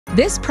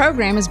This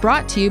program is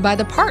brought to you by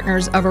the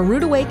partners of A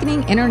Rood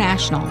Awakening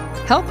International.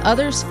 Help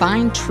others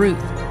find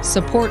truth.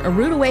 Support A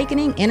Rood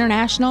Awakening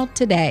International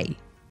today.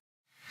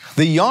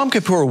 The Yom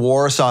Kippur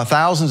War saw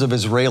thousands of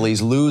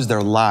Israelis lose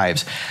their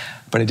lives,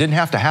 but it didn't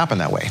have to happen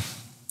that way.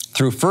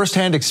 Through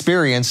firsthand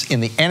experience in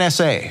the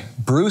NSA,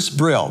 Bruce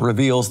Brill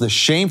reveals the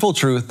shameful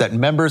truth that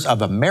members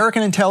of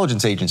American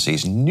intelligence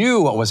agencies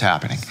knew what was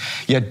happening,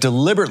 yet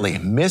deliberately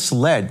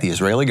misled the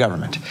Israeli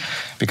government.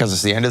 Because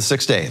it's the end of the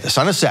sixth day, the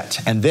sun is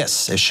set, and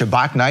this is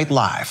Shabbat Night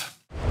Live.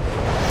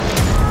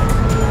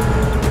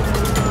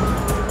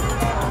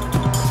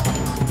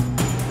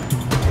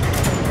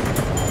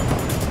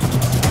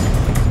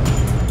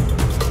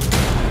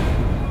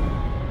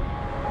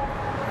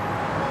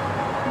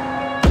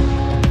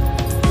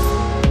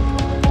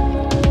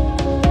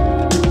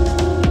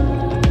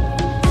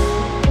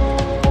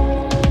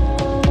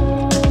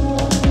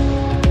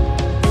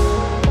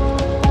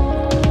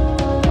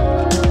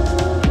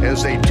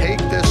 As they take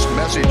this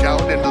message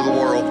out into the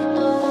world.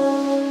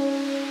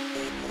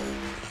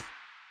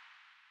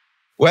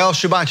 Well,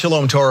 Shabbat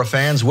Shalom, Torah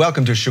fans.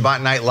 Welcome to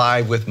Shabbat Night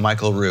Live with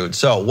Michael Rood.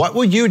 So what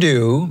would you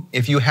do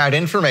if you had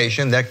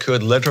information that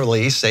could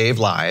literally save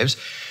lives?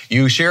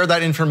 You share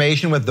that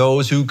information with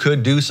those who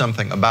could do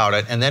something about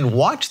it and then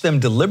watch them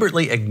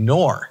deliberately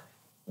ignore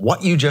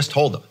what you just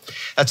told them.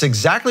 That's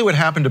exactly what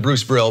happened to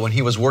Bruce Brill when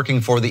he was working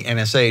for the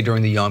NSA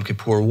during the Yom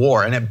Kippur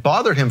War. And it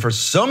bothered him for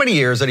so many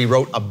years that he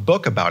wrote a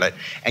book about it.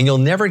 And you'll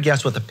never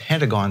guess what the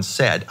Pentagon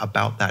said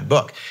about that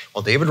book.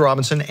 Well, David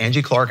Robinson,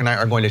 Angie Clark, and I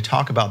are going to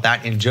talk about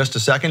that in just a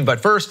second. But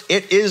first,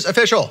 it is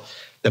official.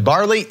 The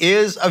barley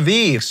is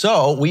Aviv.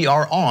 So we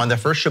are on the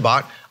first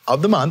Shabbat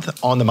of the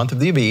month, on the month of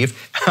the Aviv,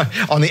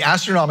 on the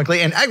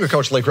astronomically and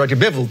agriculturally correct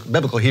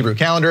biblical Hebrew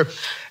calendar.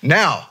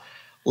 Now,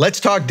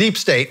 let's talk deep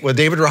state with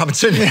David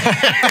Robinson. Yay,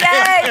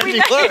 we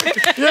made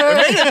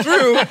it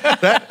through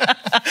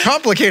that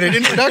complicated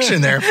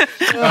introduction there.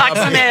 Like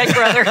some egg,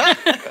 brother.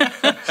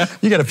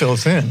 You got to fill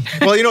us in.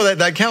 Well, you know,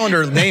 that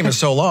calendar name is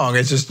so long,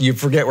 it's just, you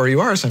forget where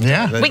you are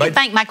sometimes. Yeah. We can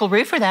thank Michael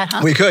Rood for that,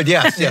 huh? We could,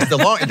 yes.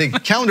 The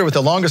calendar with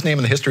the longest name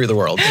in the history of the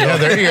world. Yeah,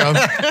 there you go.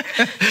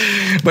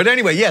 But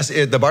anyway, yes,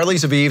 the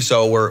Barley's Aviv,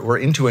 so we're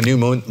into a new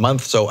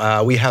month.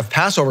 So we have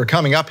Passover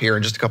coming up here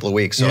in just a couple of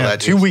weeks. So yeah,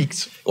 2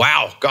 weeks.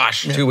 Wow,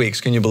 gosh, 2 weeks.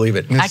 Can you believe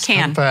it? I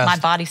can. My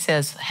body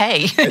says,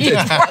 hey.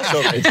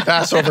 It's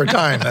Passover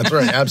time. That's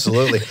right,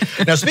 absolutely.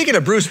 Now, speaking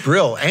of Bruce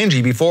Brill,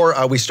 Angie,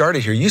 before we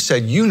started here, you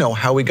said you know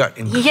how we got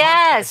in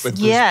contact with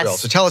Bruce Brill.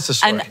 So tell us the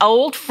story. An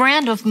old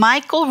friend of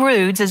Michael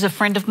Rood's is a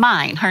friend of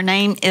mine. Her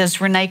name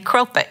is Renee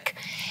Kropik.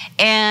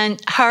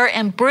 And her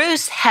and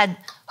Bruce had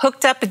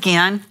hooked up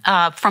again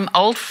from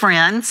old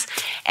friends.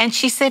 And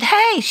she said,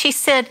 hey,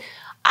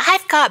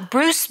 I've got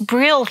Bruce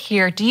Brill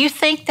here. Do you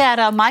think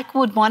that Mike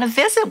would want to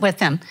visit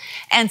with him?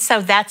 And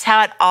so that's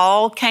how it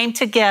all came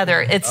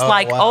together. It's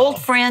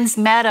old friends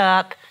met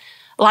up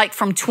like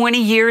from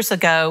 20 years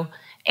ago.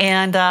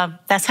 And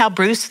that's how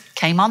Bruce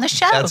came on the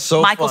show. That's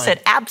so Michael fun.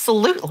 said,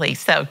 absolutely.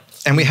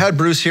 And we had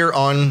Bruce here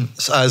on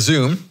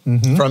Zoom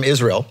from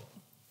Israel.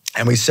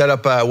 And we set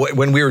up,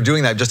 when we were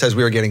doing that, just as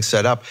we were getting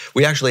set up,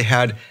 we actually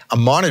had a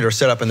monitor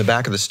set up in the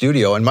back of the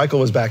studio, and Michael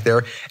was back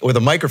there with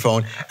a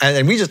microphone,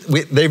 and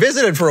they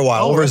visited for a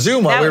while over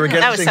Zoom while we were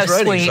getting things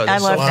ready. That was so sweet. I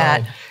love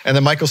that. And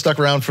then Michael stuck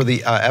around for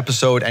the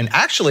episode and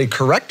actually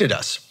corrected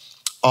us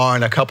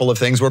on a couple of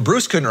things where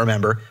Bruce couldn't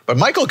remember, but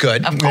Michael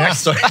could. Of course.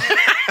 So,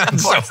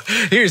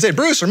 here you say,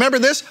 Bruce, remember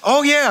this?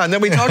 Oh, yeah. And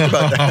then we talked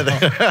about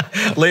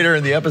that later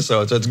in the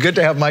episode. So it's good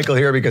to have Michael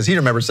here because he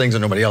remembers things that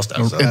nobody else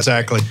does. So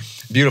exactly.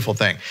 Beautiful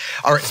thing.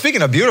 All right,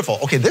 speaking of beautiful,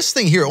 okay, this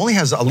thing here only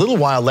has a little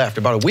while left,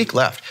 about a week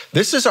left.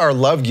 This is our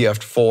love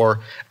gift for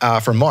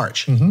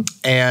March.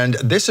 And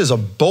this is a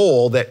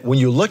bowl that when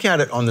you look at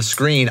it on the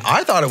screen,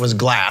 I thought it was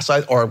glass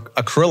or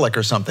acrylic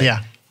or something.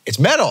 Yeah. It's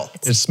metal.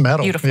 It's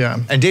metal. Beautiful. Yeah.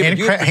 And David,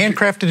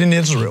 handcrafted in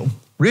Israel.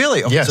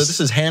 Really? Okay, yes. So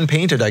this is hand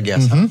painted, I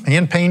guess. Huh?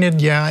 Hand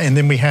painted, yeah. And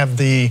then we have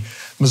the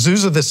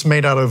mezuzah that's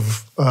made out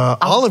of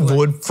olive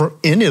wood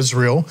in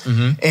Israel.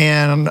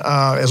 And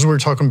as we were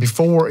talking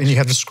before, and you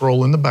have the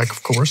scroll in the back,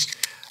 of course.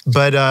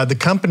 But the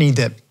company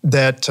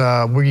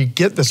that we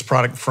get this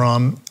product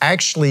from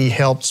actually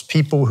helps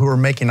people who are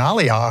making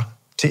aliyah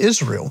to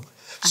Israel.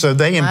 So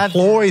they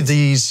employ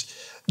these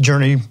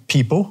journey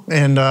people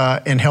and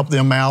help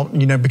them out,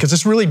 you know, because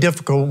it's really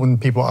difficult when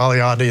people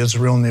aliyah to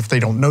Israel and if they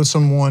don't know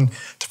someone,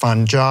 to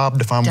find a job,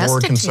 to find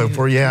work and so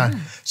forth. Yeah.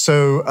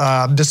 So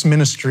this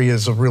ministry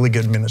is a really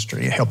good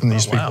ministry, helping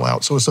these people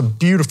out. So it's a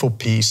beautiful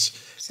piece.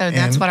 So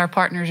that's what our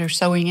partners are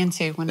sewing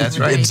into. That's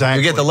right.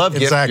 Exactly. You get the love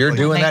gift. You're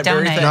doing that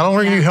very thing. Not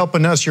only are you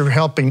helping us, you're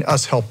helping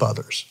us help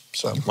others.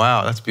 So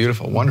wow, that's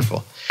beautiful,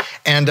 wonderful.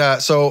 And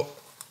so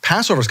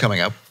Passover's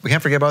coming up. We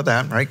can't forget about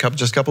that, right?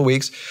 Just a couple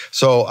weeks.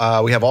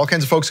 So we have all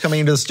kinds of folks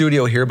coming into the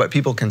studio here, but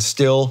people can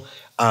still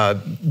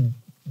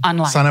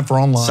online. Sign up for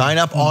online. Sign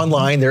up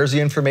online. There's the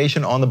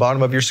information on the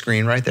bottom of your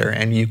screen right there,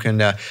 and you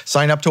can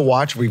sign up to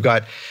watch. We've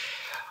got.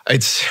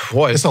 It's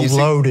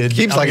loaded.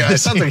 Keeps like it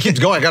sounds like it keeps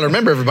going. I got to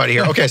remember everybody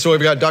here. Okay, so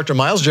we've got Dr.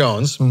 Miles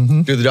Jones.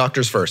 Do the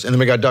doctors first, and then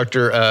we got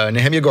Dr.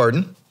 Nehemiah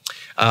Gordon.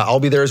 I'll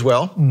be there as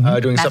well, doing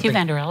Matthew something.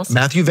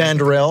 Matthew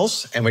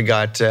Vanderels, and we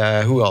got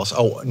who else?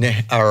 Oh,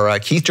 our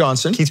Keith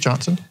Johnson.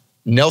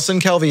 Nelson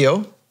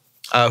Calvillo,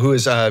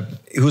 who's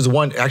the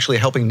one actually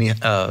helping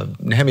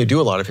Nehemiah do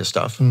a lot of his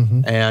stuff.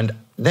 And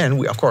then,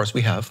 we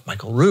have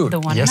Michael Rood. The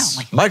one and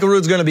only. Michael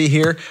Rood's going to be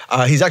here.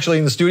 He's actually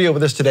in the studio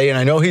with us today, and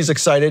I know he's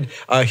excited.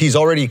 He's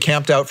already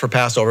camped out for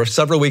Passover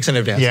several weeks in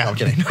advance. Yeah. No, I'm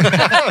kidding.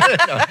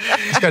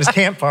 He's got his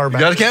campfire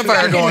back. Got a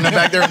campfire going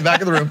back there in the back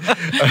of the room.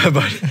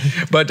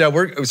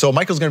 So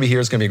Michael's going to be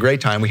here. It's going to be a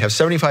great time. We have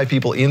 75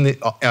 people in the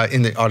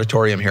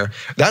auditorium here.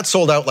 That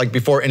sold out like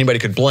before anybody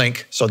could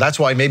blink. So that's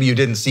why maybe you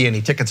didn't see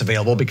any tickets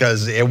available,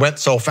 because it went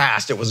so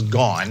fast it was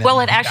gone.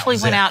 Well, it actually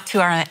went out to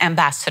our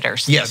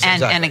ambassadors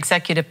and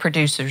executive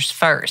producers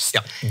first. Yeah.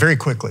 Very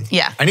quickly.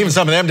 Yeah. And even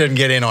some of them didn't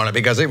get in on it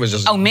because it was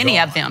just many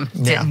gone. of them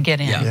didn't get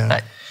in.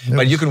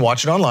 But you can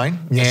watch it online,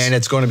 and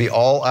it's going to be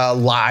all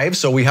live.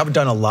 So we haven't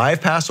done a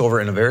live Passover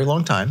in a very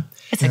long time.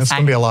 It's going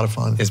to be a lot of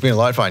fun. It's been a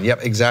lot of fun.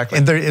 Yep, exactly.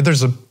 And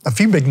there's a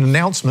few big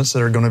announcements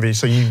that are going to be,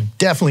 so you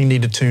definitely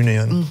need to tune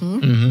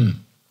in.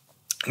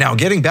 Now,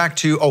 getting back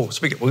to,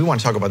 we want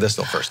to talk about this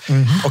though first.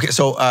 Okay,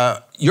 so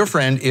your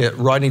friend,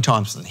 Rodney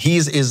Thompson, he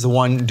is the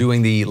one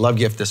doing the love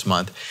gift this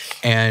month,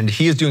 and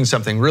he is doing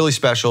something really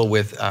special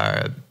with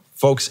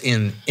folks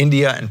in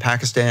India and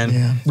Pakistan.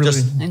 Yeah, really.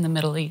 Just in the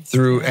Middle East.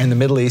 In the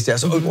Middle East, yeah.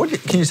 So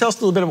can you tell us a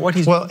little bit about what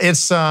he's doing? Well,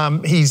 it's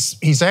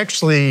he's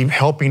actually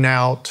helping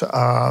out.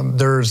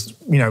 There's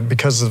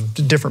because of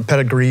different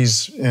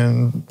pedigrees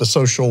in the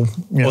social.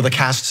 The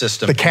caste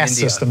system. The caste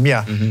system,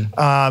 yeah.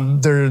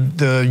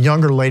 The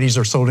younger ladies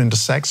are sold into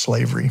sex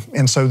slavery,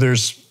 and so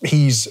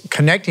he's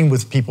connecting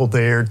with people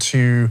there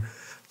to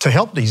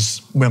help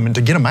these women,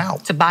 to get them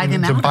out. To buy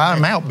them out. To buy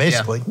them out,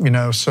 basically,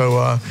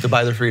 so... to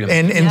buy their freedom.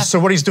 And so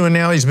what he's doing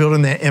now, he's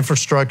building that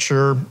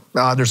infrastructure.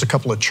 There's a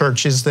couple of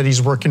churches that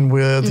he's working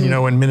with,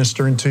 and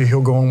ministering to.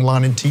 He'll go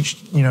online and teach,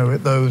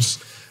 at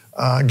those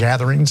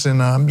gatherings.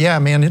 And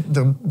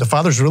the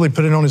Father's really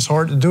put it on his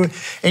heart to do it.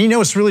 And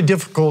it's really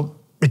difficult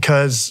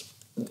because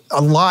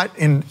a lot,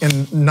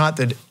 and not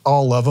that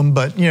all of them,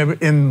 but,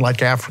 in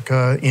like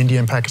Africa, India,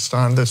 and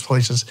Pakistan, those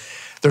places,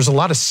 there's a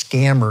lot of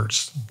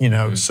scammers,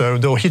 so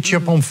they'll hit you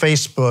up on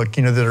Facebook,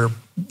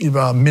 that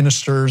are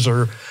ministers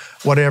or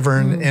whatever.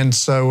 And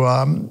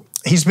so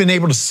he's been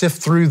able to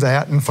sift through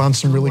that and find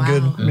some really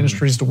good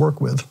ministries to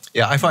work with.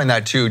 Yeah, I find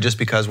that too, just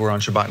because we're on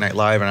Shabbat Night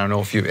Live, and I don't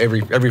know if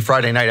every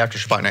Friday night after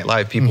Shabbat Night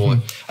Live,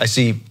 I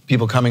see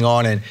people coming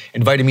on and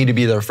inviting me to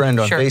be their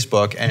friend on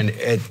Facebook, and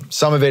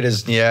some of it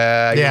is,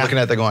 you're looking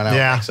at the going out.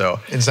 Yeah,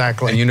 so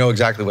exactly. And you know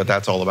exactly what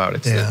that's all about.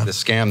 It's the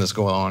scam that's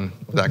going on,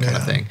 that kind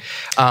of thing.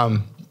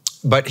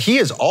 But he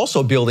is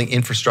also building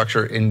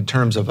infrastructure in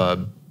terms of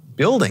a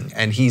building,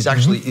 and he's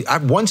actually,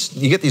 once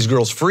you get these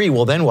girls free,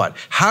 well then what?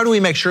 How do we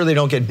make sure they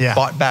don't get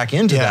bought back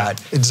into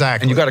that?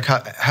 Exactly. And you got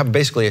to have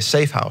basically a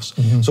safe house.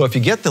 So if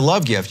you get the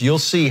love gift, you'll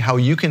see how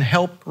you can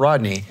help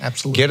Rodney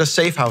get a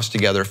safe house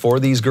together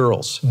for these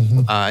girls.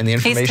 And the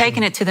information. He's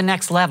taking it to the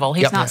next level.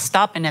 He's not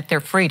stopping at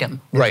their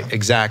freedom. Right,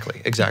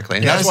 exactly.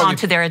 And that's on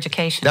to their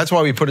education. That's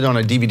why we put it on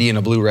a DVD and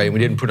a Blu-ray. We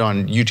didn't put it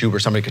on YouTube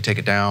where somebody could take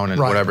it down and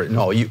whatever.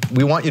 No,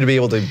 we want you to be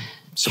able to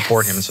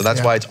support him. So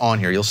that's why it's on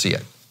here. You'll see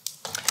it.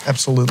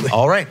 Absolutely.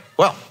 All right.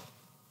 Well,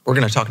 we're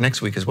going to talk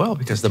next week as well,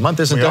 because the month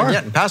isn't done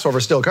yet and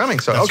Passover's still coming.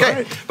 So, That's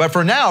right. But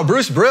for now,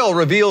 Bruce Brill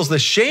reveals the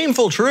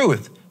shameful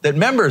truth that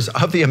members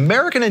of the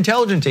American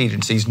intelligence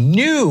agencies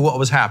knew what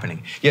was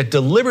happening, yet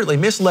deliberately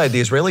misled the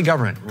Israeli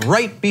government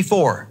right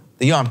before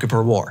the Yom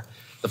Kippur War.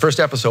 The first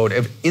episode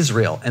of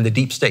Israel and the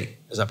Deep State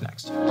is up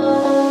next.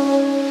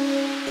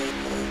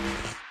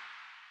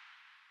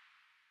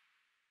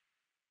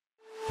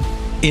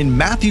 In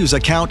Matthew's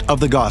account of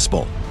the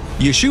gospel,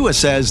 Yeshua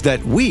says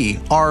that we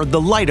are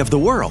the light of the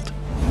world.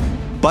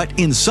 But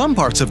in some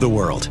parts of the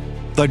world,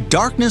 the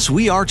darkness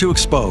we are to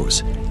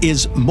expose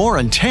is more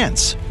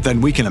intense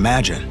than we can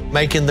imagine.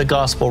 Making the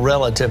gospel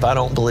relative, I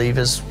don't believe,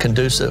 is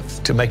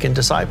conducive to making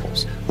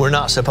disciples. We're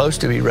not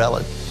supposed to be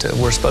relative.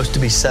 We're supposed to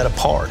be set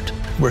apart.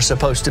 We're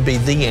supposed to be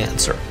the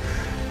answer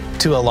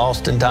to a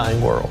lost and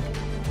dying world.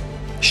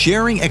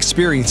 Sharing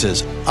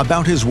experiences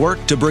about his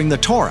work to bring the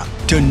Torah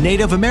to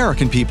Native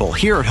American people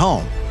here at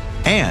home,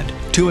 and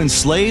to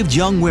enslaved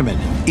young women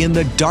in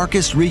the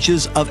darkest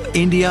reaches of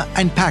India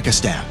and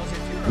Pakistan,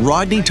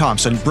 Rodney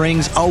Thompson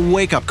brings a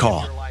wake-up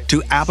call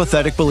to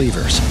apathetic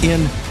believers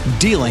in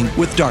Dealing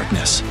with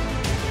Darkness.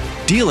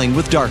 Dealing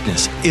with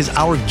Darkness is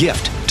our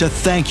gift to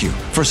thank you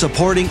for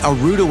supporting A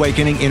Rood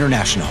Awakening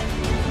International.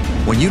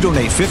 When you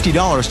donate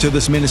 $50 to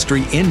this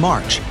ministry in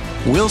March,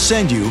 we'll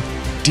send you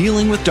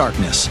Dealing with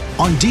Darkness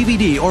on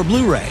DVD or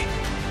Blu-ray.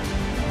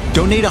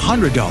 Donate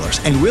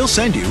 $100 and we'll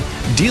send you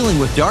Dealing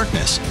with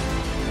Darkness,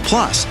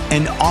 plus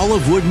an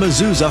olive wood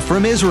mezuzah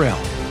from Israel,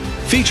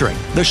 featuring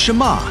the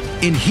Shema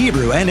in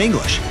Hebrew and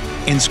English,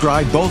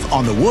 inscribed both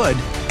on the wood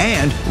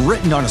and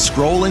written on a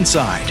scroll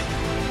inside.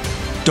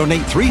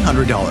 Donate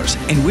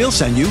 $300 and we'll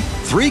send you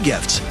 3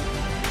 gifts: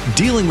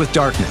 Dealing with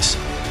Darkness,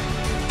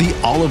 the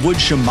olive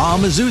wood Shema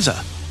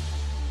mezuzah,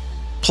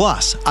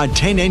 plus a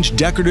 10-inch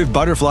decorative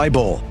butterfly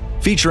bowl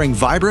featuring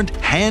vibrant,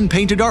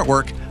 hand-painted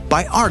artwork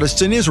by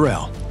artists in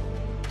Israel.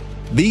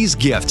 These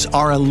gifts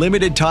are a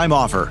limited-time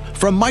offer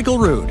from Michael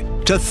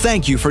Rood to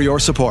thank you for your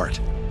support.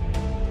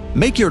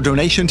 Make your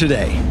donation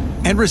today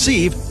and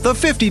receive the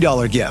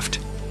 $50 gift,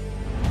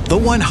 the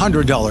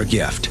 $100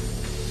 gift,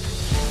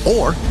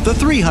 or the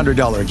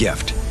 $300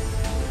 gift.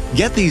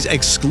 Get these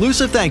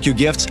exclusive thank you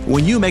gifts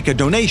when you make a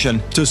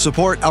donation to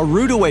support A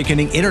Rood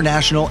Awakening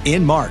International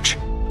in March.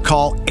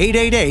 Call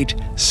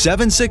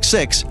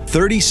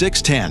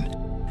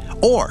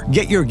 888-766-3610 or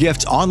get your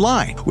gifts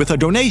online with a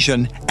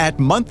donation at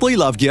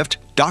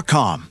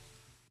monthlylovegift.com.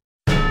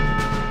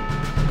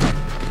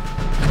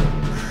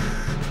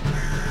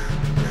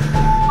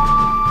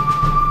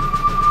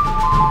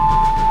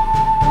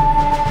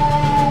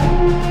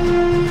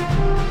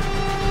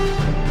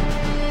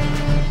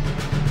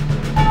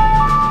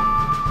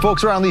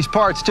 Folks around these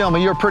parts tell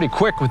me you're pretty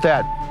quick with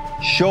that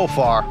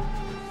shofar.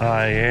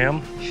 I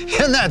am.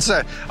 And that's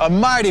a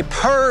mighty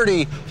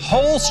purty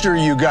holster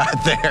you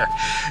got there.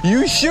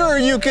 You sure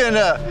you can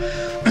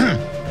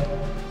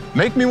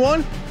make me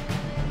one?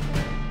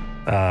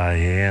 I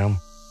am.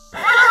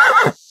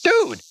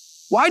 Dude,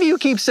 why do you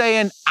keep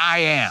saying I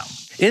am?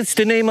 It's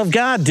the name of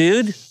God,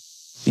 dude.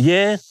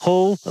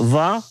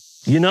 Yehovah.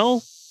 You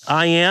know,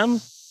 I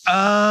am.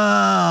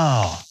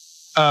 Oh.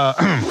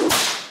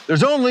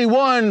 There's only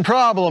one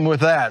problem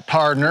with that,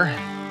 partner.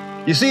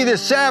 You see,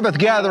 this Sabbath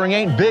gathering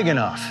ain't big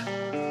enough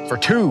for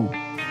 2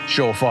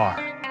 shofar.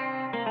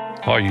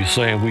 Are you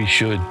saying we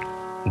should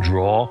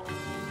draw?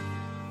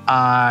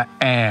 I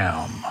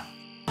am.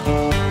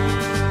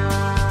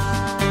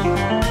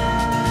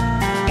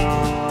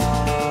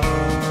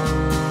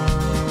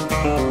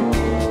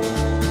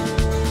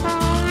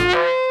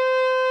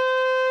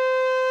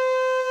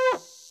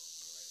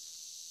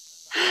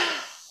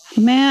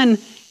 Man.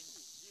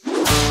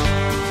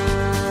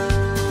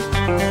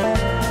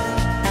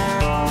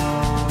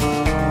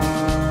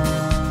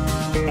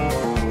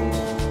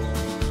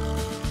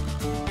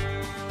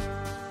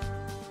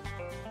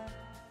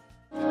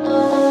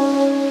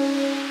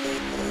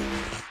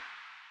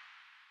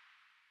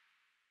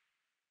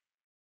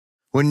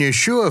 When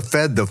Yeshua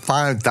fed the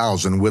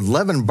 5,000 with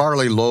leavened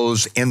barley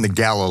loaves in the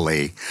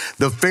Galilee,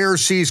 the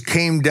Pharisees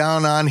came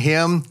down on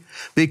him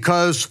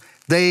because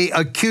they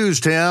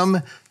accused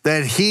him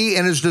that he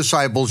and his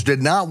disciples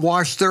did not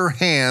wash their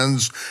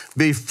hands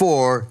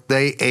before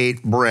they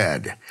ate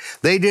bread.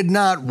 They did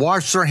not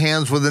wash their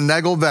hands with a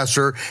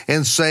negelvesser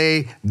and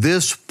say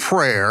this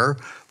prayer,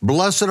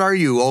 "Blessed are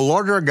you, O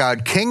Lord our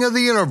God, King of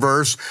the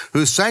universe,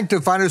 who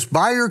sanctified us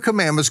by your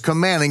commandments,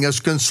 commanding us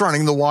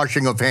concerning the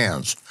washing of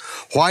hands."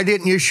 Why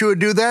didn't Yeshua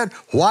do that?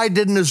 Why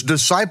didn't his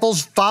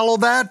disciples follow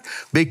that?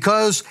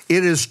 Because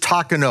it is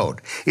takanot.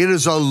 It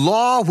is a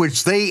law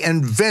which they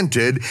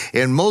invented,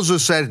 and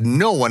Moses said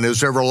no one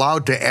is ever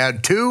allowed to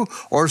add to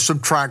or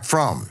subtract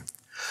from.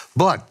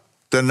 But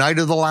the night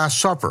of the Last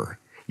Supper,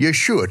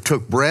 Yeshua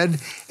took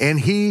bread and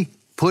he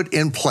put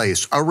in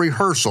place a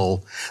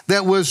rehearsal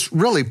that was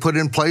really put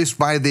in place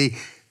by the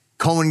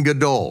Kohen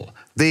Gadol,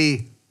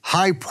 the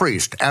high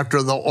priest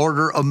after the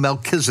order of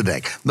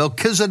Melchizedek.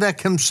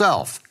 Melchizedek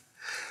himself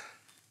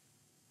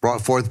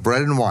brought forth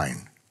bread and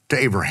wine to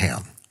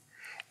Abraham.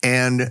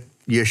 And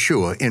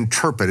Yeshua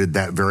interpreted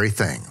that very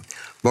thing.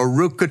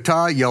 Baruch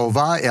atah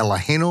Yehovah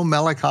Eloheinu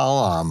melech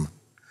haolam,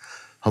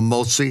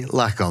 hamotzi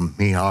lechem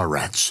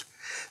mi'aretz.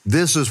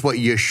 This is what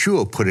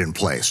Yeshua put in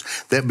place,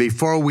 that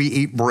before we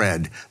eat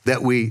bread,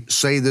 that we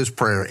say this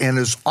prayer. And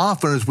as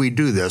often as we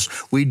do this,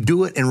 we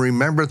do it in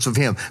remembrance of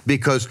him,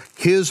 because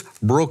his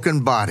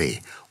broken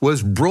body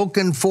was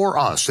broken for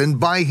us, and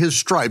by his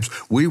stripes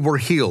we were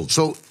healed.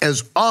 So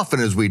as often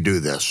as we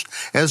do this,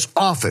 as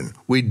often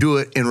we do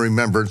it in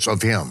remembrance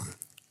of him.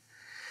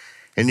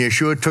 And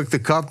Yeshua took the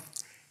cup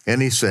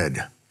and he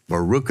said,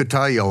 Baruch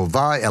atah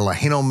Yehovah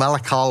Eloheinu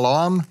melech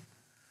haolam,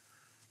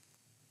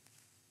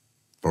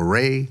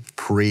 Borei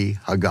Pri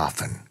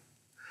Hagafen.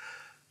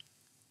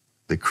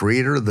 The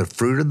creator of the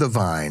fruit of the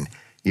vine,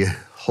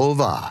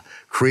 Yehovah,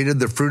 created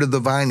the fruit of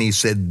the vine. He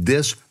said,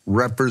 this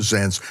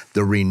represents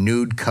the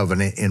renewed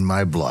covenant in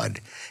my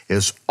blood.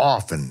 As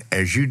often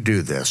as you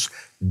do this,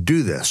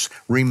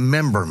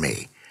 remember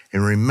me.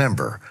 And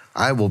remember,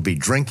 I will be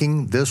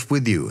drinking this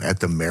with you at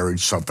the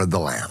marriage supper of the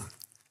Lamb.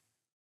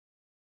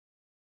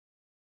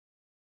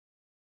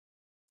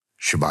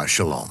 Shabbat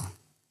Shalom.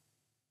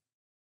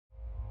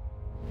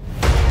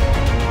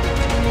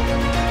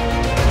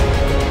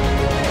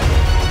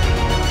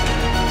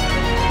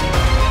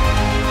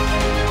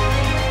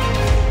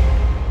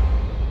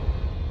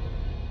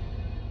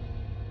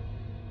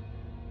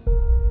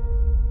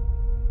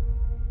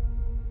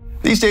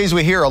 These days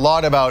we hear a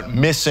lot about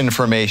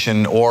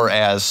misinformation, or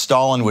as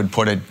Stalin would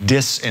put it,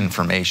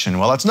 disinformation.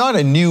 Well, it's not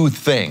a new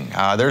thing.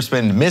 There's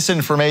been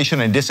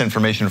misinformation and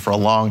disinformation for a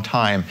long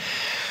time,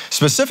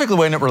 specifically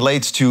when it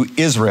relates to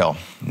Israel.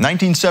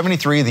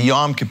 1973, the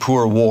Yom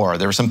Kippur War.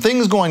 There were some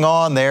things going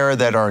on there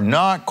that are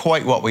not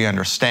quite what we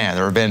understand.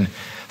 There have been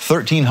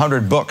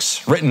 1,300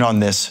 books written on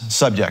this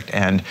subject,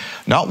 and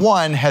not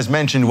one has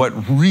mentioned what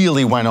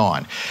really went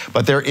on.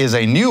 But there is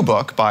a new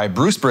book by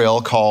Bruce Brill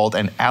called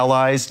An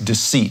Ally's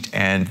Deceit,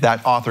 and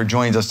that author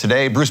joins us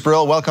today. Bruce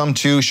Brill, welcome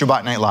to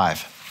Shabbat Night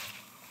Live.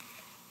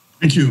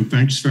 Thank you.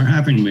 Thanks for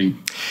having me.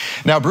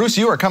 Now, Bruce,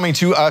 you are coming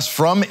to us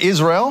from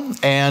Israel,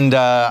 and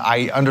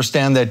I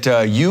understand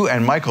that you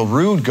and Michael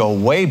Rood go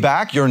way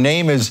back. Your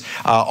name is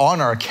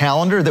on our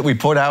calendar that we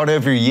put out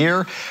every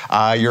year.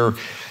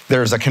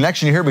 There's a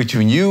connection here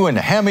between you and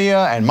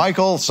Nehemiah and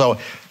Michael. So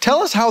tell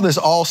us how this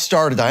all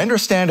started. I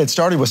understand it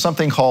started with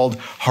something called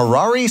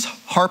Harari's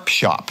Harp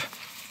Shop.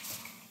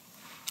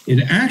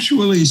 It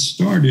actually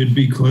started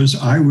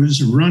because I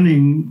was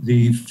running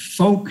the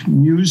folk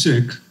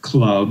music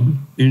club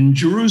in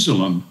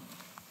Jerusalem,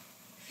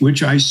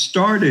 which I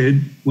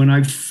started when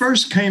I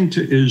first came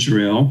to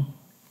Israel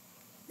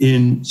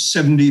in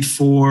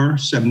 74,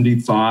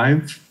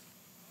 75.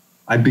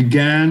 I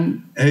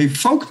began a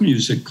folk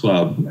music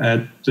club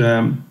at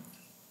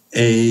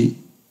a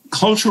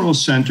cultural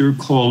center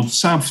called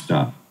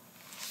Savta.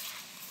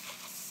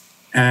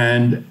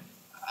 And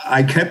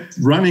I kept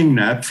running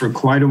that for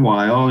quite a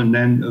while, and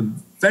then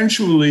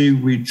eventually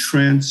we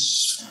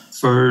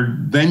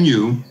transferred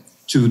venue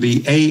to the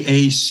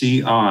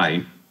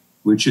AACI,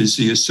 which is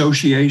the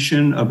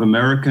Association of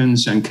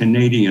Americans and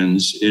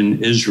Canadians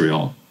in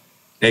Israel,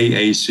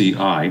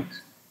 AACI.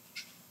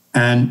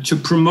 And to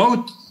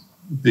promote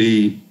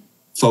the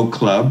folk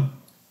club,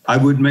 I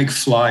would make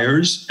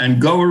flyers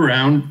and go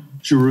around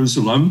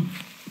Jerusalem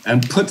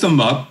and put them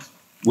up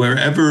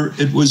wherever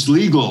it was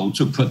legal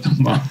to put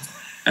them up.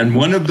 And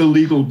one of the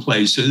legal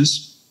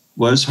places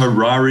was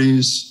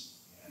Harari's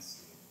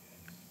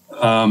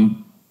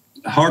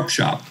harp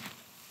shop.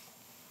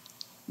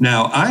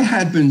 Now, I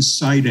had been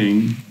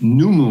citing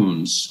new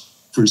moons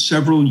for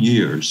several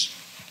years,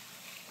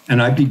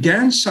 and I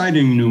began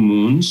citing new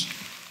moons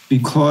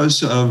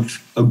because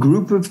of a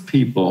group of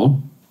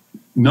people,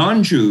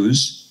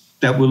 non-Jews,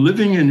 that were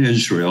living in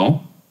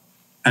Israel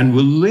and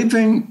were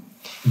living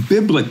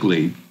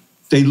biblically.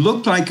 They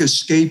looked like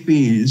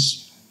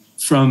escapees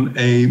from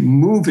a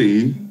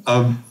movie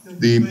of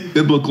the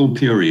biblical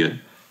period.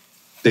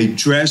 They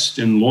dressed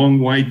in long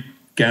white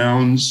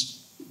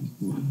gowns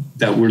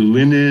that were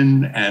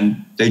linen,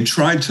 and they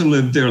tried to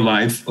live their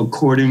life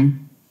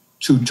according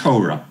to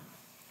Torah.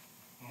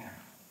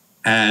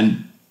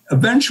 And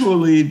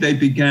eventually they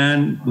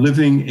began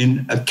living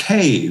in a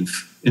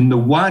cave in the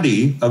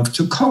Wadi of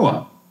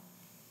Tekoa.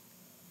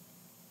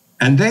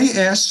 And they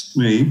asked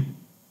me,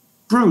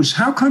 Bruce,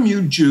 how come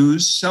you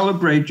Jews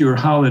celebrate your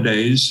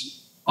holidays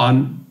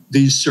on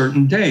these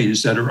certain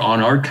days that are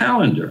on our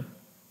calendar?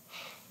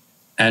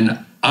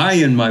 And I,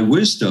 in my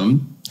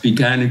wisdom,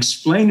 began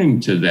explaining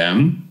to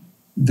them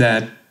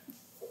that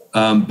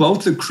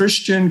both the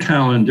Christian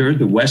calendar,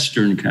 the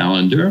Western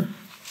calendar,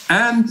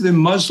 and the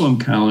Muslim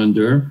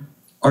calendar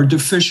are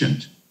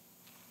deficient.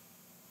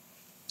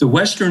 The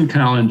Western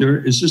calendar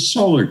is a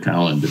solar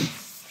calendar.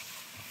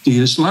 The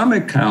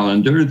Islamic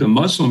calendar, the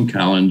Muslim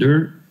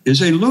calendar,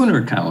 is a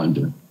lunar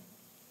calendar.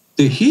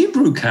 The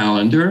Hebrew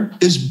calendar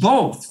is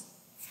both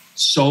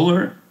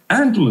solar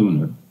and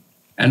lunar.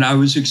 And I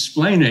was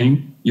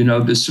explaining,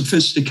 the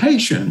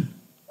sophistication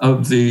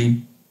of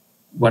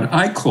what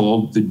I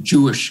called the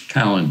Jewish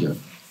calendar.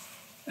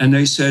 And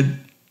they said,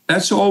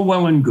 that's all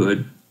well and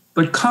good,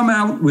 but come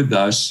out with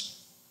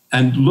us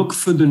and look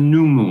for the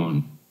new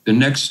moon the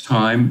next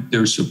time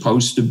there's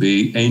supposed to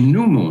be a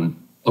new moon,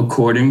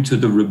 according to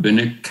the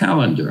rabbinic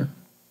calendar.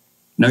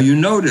 Now, you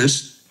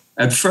notice,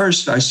 at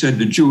first I said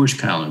the Jewish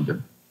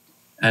calendar.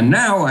 And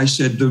now I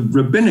said the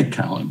rabbinic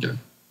calendar.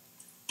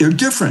 They're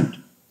different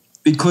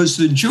because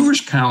the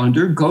Jewish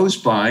calendar goes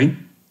by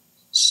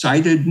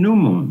cited new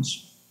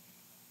moons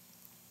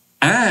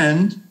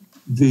and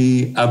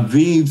the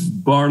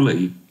Aviv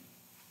barley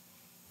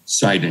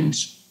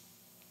sightings.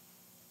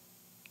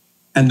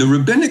 And the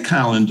rabbinic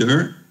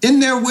calendar,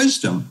 in their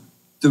wisdom,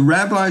 the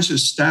rabbis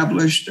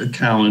established a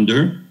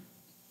calendar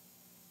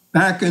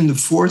back in the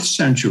 4th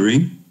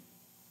century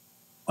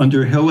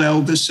under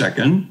Hillel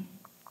II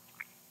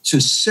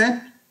to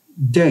set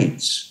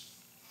dates.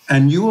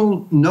 And you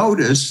will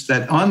notice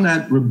that on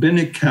that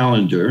rabbinic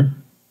calendar,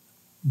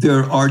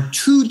 there are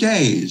 2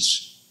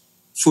 days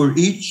for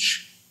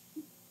each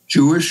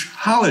Jewish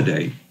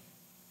holiday.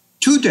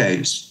 2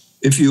 days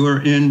if you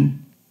are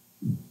in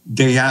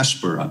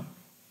diaspora,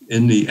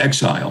 in the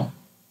exile.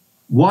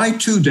 Why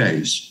 2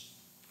 days?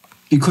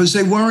 Because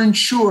they weren't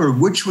sure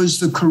which was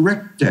the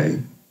correct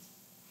day.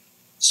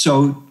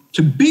 So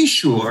to be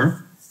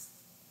sure,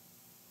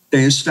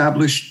 they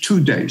established 2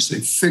 days. They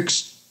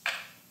fixed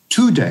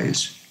 2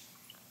 days.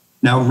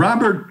 Now,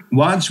 Robert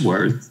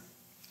Wadsworth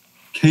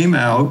came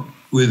out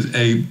with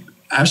a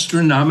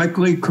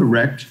astronomically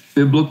correct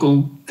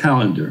biblical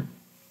calendar.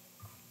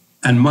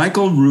 And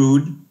Michael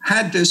Rood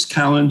had this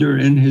calendar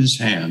in his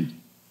hand.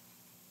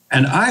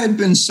 And I had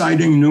been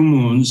citing new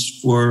moons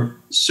for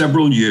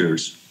several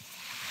years.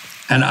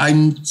 And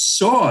I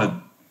saw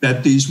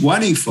that these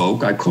Wadi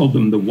folk, I called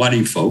them the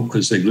Wadi folk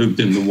because they lived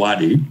in the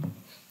Wadi,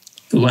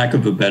 for lack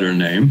of a better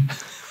name.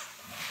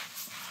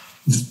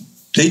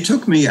 They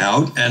took me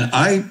out, and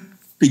I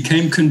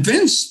became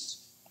convinced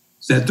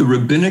that the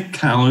rabbinic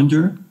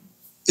calendar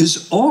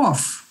is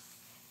off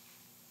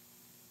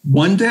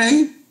 1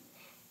 day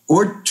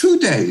or 2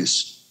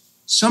 days,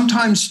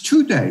 sometimes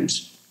 2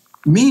 days,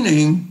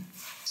 meaning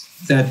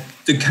that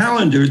the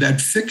calendar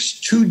that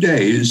fixed 2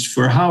 days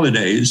for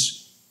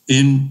holidays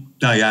in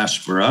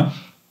diaspora,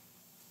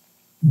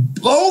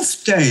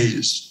 both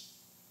days,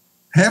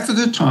 half of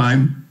the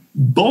time,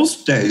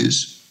 both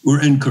days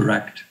were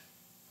incorrect.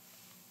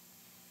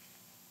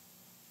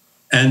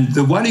 And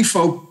the Wadi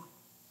folk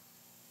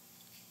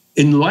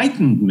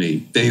enlightened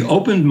me. They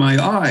opened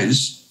my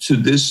eyes to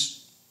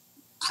this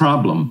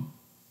problem.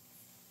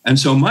 And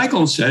so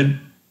Michael said,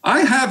 I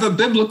have a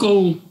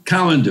biblical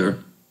calendar.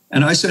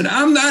 And I said,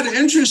 I'm not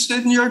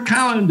interested in your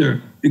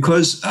calendar,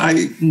 because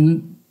I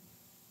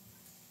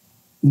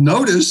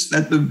noticed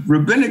that the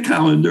rabbinic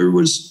calendar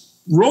was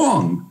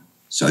wrong.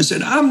 So I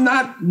said, I'm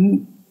not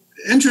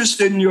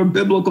interested in your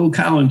biblical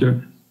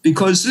calendar,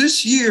 because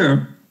this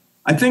year,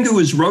 I think it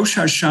was Rosh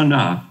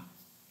Hashanah,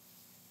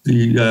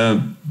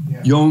 the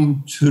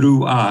Yom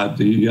Teruah,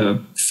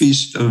 the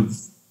feast of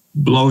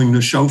blowing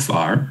the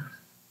shofar.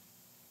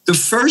 The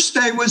first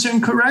day was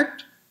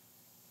incorrect,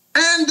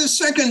 and the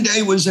second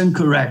day was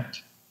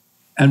incorrect.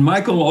 And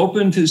Michael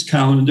opened his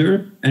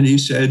calendar, and he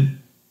said,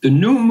 the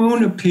new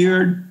moon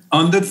appeared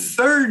on the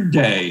third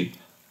day.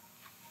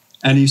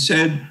 And he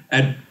said,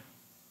 at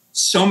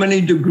so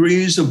many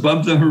degrees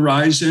above the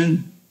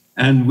horizon,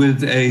 and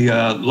with a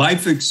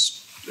life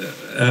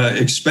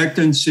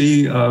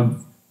expectancy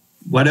of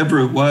whatever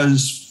it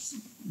was,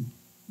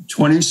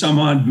 20 some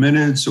odd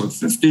minutes or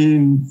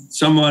 15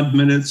 some odd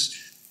minutes.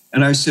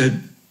 And I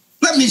said,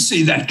 let me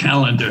see that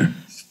calendar.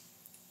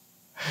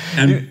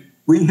 And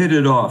we hit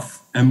it off,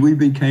 and we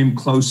became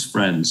close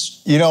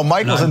friends. You know,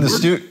 Michael's in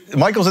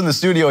the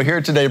studio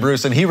here today,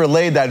 Bruce, and he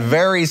relayed that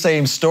very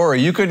same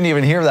story. You couldn't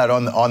even hear that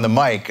on the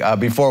mic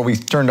before we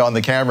turned on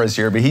the cameras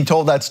here, but he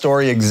told that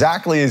story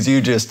exactly as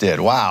you just did.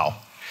 Wow.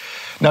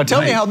 Now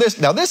tell me how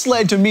this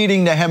led to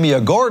meeting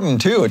Nehemiah Gordon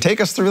too. Take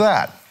us through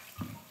that.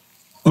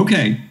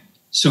 Okay,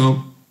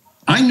 so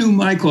I knew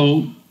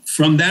Michael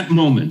from that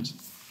moment,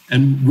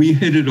 and we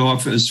hit it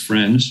off as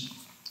friends,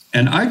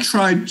 and I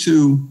tried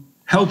to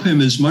help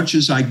him as much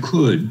as I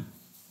could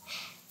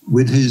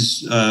with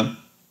his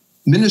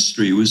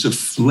ministry. It was a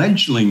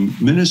fledgling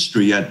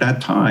ministry at that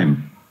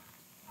time.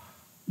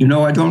 You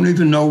know, I don't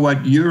even know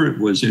what year it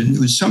was in. It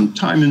was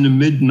sometime in the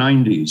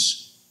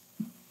mid-90s.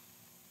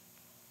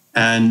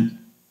 And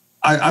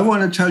I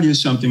want to tell you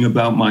something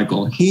about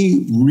Michael.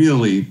 He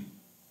really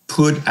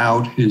put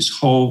out his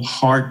whole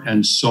heart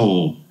and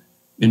soul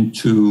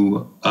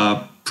into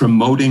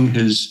promoting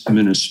his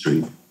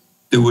ministry.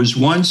 There was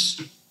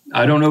once,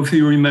 I don't know if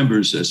he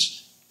remembers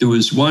this, there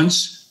was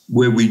once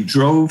where we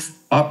drove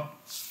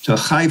up to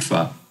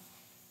Haifa,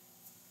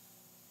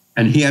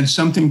 and he had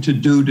something to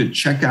do to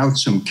check out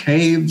some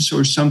caves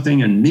or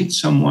something and meet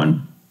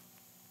someone.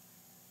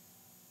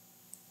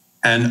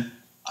 And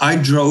I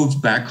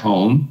drove back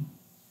home,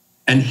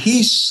 and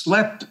he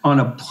slept on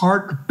a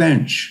park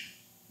bench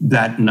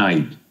that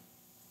night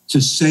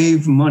to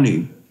save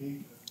money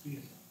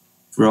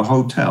for a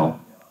hotel.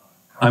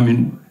 I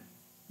mean,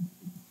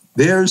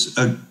 there's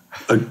a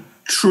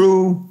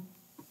true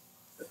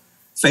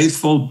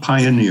faithful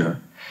pioneer.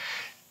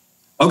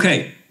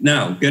 Okay,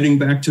 now getting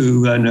back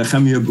to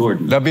Nehemiah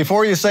Gordon. Now,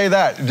 before you say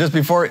that, just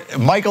before,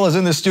 Michael is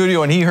in the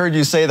studio and he heard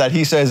you say that.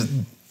 He says,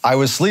 I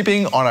was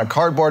sleeping on a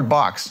cardboard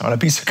box, on a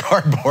piece of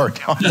cardboard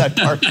on that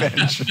park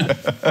bench.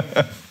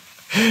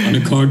 On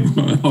a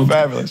cardboard. Okay.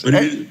 Fabulous.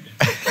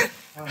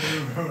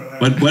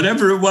 But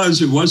whatever it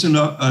wasn't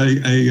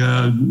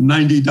a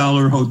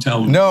 $90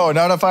 hotel room. No,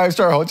 not a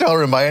 5-star hotel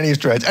room by any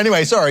stretch.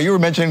 Anyway, sorry, you were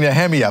mentioning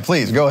Nehemiah.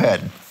 Please, go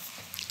ahead.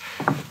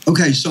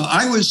 Okay, so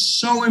I was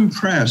so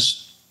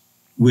impressed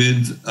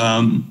with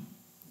the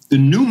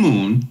new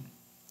moon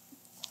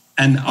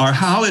and our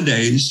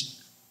holidays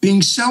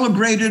being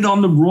celebrated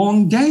on the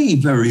wrong day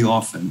very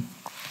often.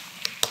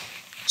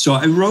 So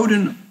I wrote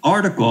an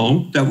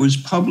article that was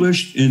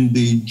published in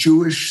the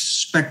Jewish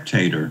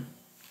Spectator.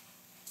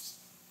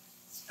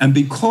 And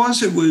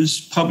because it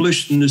was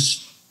published in the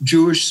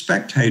Jewish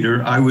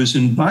Spectator, I was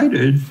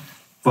invited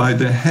by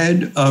the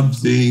head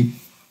of the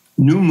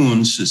New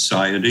Moon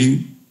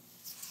Society,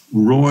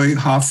 Roy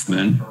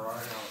Hoffman,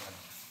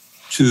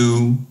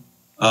 to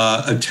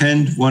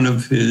attend one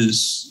of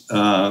his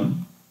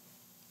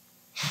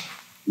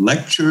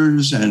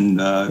lectures and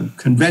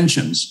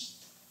conventions.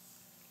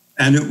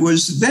 And it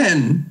was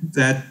then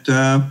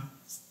that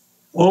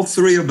all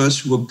three of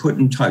us were put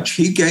in touch.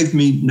 He gave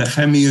me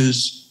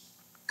Nehemiah's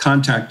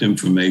contact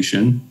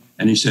information,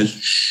 and he says,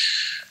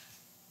 shh,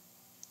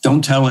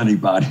 don't tell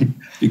anybody,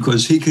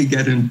 because he could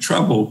get in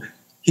trouble.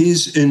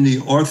 He's in the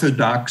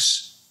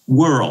Orthodox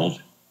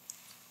world,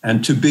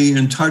 and to be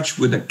in touch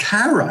with a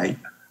Karaite,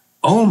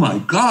 oh my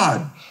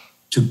God,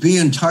 to be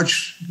in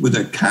touch with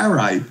a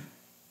Karaite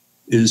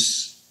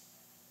is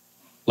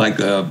like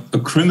a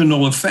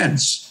criminal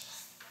offense.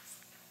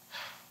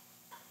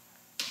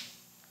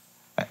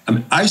 I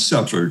mean, I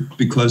suffered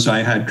because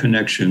I had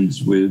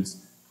connections with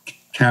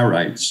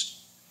Karaites.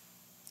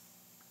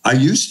 I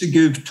used to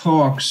give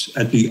talks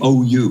at the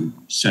OU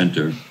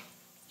Center,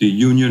 the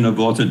Union of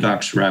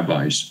Orthodox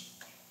Rabbis.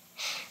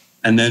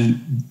 And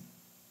then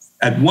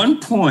at one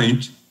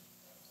point,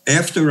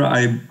 after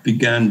I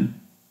began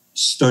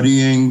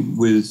studying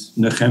with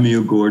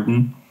Nehemiah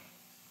Gordon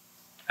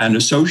and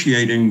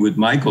associating with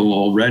Michael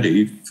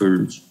already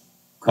for a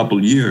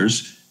couple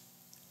years,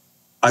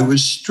 I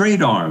was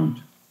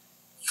straight-armed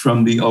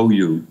from the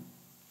OU.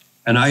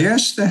 And I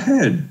asked the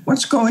head,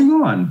 what's going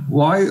on?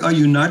 Why are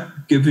you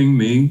not giving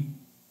me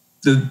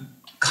the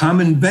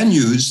common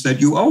venues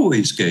that you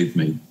always gave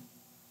me?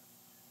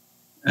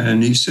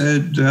 And he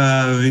said,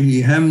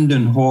 he hemmed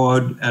and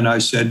hawed, and I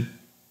said,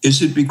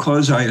 is it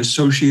because I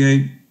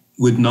associate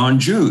with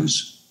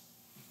non-Jews?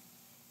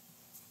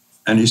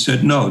 And he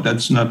said, no,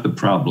 that's not the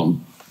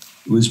problem.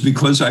 It was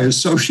because I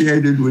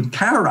associated with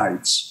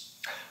Karaites.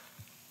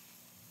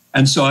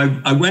 And so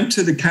I went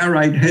to the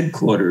Karaite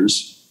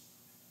headquarters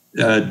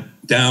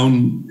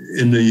down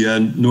in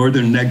the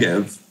northern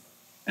Negev,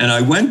 and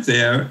I went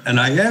there and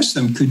I asked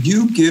them, could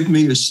you give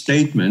me a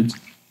statement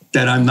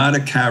that I'm not a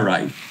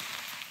Karaite?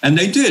 And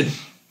they did.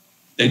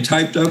 They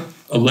typed up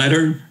a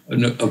letter,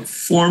 a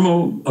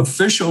formal,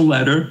 official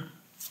letter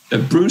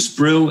that Bruce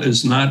Brill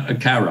is not a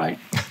Karaite.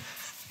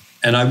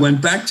 And I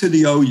went back to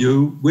the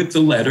OU with the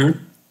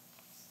letter.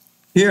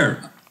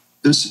 Here,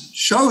 this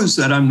shows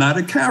that I'm not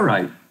a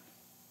Karaite.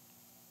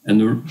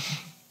 And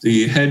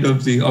the head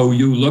of the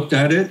OU looked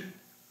at it,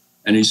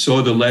 and he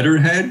saw the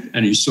letterhead,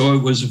 and he saw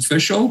it was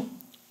official,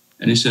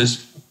 and he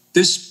says,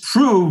 this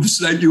proves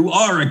that you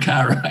are a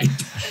Karaite.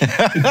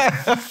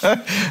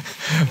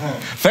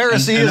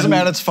 Phariseeism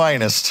at its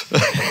finest.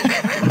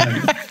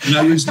 And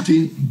I was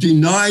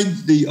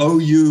denied the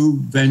OU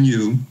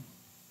venue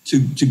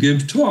to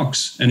give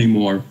talks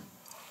anymore.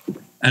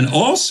 And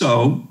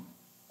also,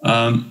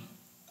 I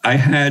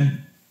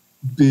had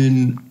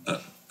been,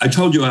 I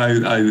told you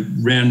I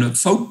ran a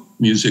folk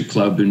music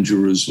club in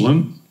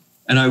Jerusalem,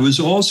 and I was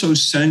also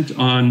sent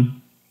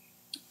on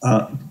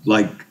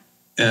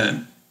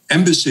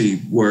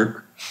embassy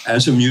work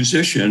as a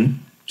musician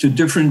to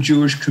different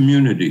Jewish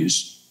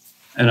communities.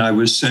 And I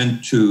was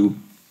sent to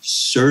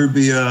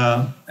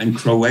Serbia and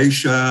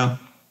Croatia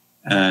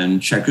and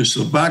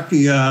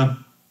Czechoslovakia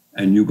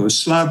and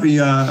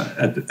Yugoslavia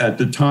at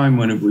the time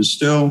when it was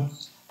still,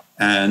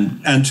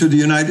 and to the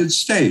United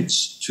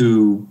States,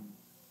 to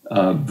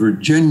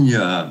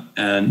Virginia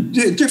and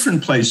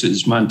different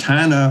places,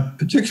 Montana,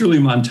 particularly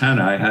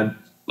Montana. I had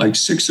like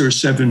 6 or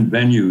 7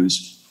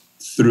 venues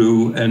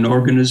through an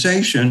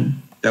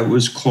organization that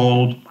was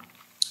called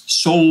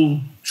Soul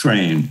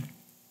Train.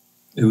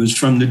 It was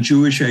from the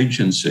Jewish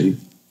Agency.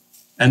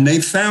 And they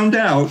found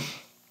out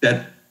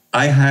that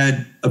I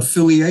had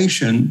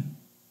affiliation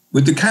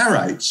with the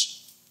Karaites.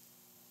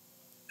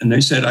 And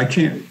they said, I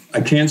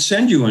can't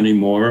send you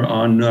anymore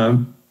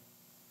on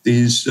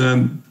these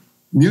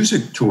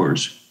music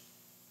tours.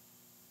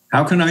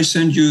 How can I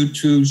send you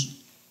to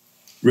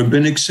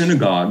rabbinic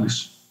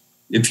synagogues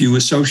if you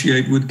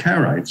associate with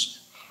Karaites?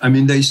 I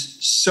mean, they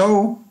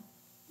so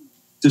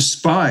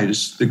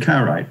despise the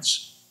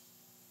Karaites.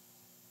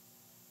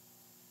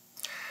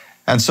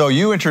 And so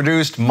you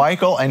introduced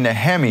Michael and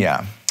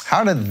Nehemiah.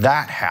 How did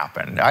that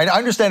happen? I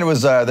understand it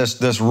was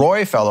this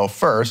Roy fellow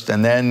first,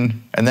 and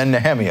then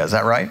Nehemiah. Is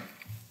that right?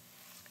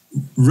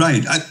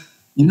 Right.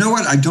 You know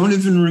what? I don't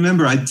even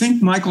remember. I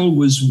think Michael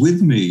was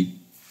with me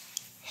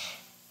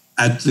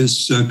at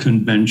this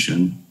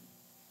convention,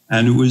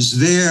 and it was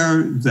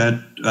there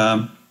that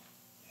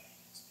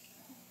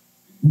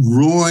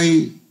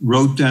Roy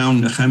wrote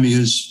down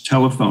Nehemiah's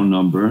telephone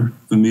number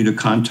for me to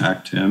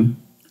contact him.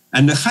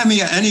 And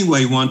Nehemiah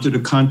anyway wanted to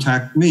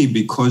contact me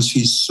because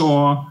he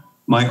saw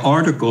my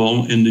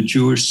article in the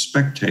Jewish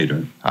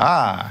Spectator.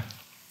 Ah.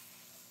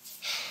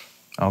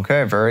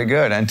 Okay, very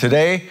good. And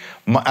today,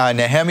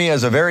 Nehemiah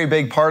is a very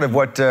big part of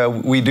what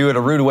we do at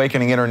A Rood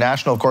Awakening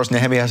International. Of course,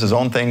 Nehemiah has his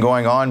own thing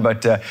going on,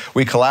 but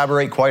we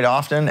collaborate quite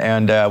often,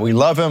 and we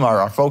love him.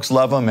 Our folks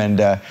love him,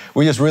 and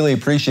we just really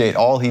appreciate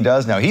all he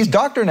does now. He's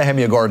Dr.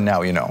 Nehemiah Gordon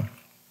now, you know.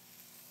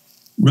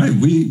 Right.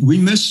 We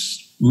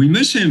miss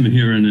him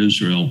here in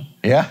Israel.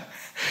 Yeah.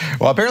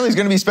 Well, apparently he's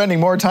going to be spending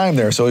more time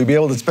there, so we'll be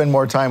able to spend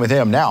more time with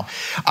him. Now,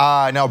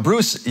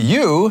 Bruce, we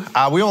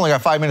only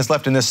got 5 minutes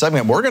left in this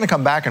segment. We're going to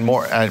come back and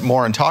more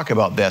and talk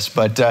about this.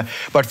 But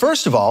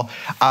first of all,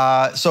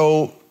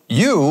 so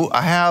you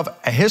have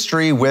a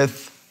history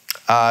with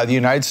the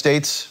United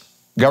States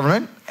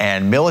government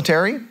and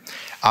military.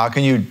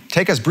 Can you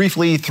take us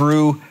briefly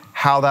through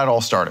how that all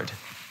started?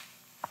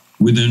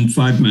 Within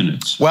 5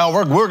 minutes. Well,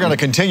 we're going to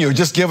continue.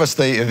 Just give us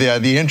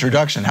the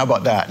introduction. How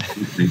about that?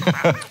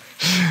 Okay.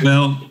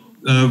 Well,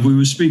 we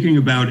were speaking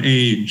about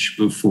age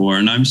before,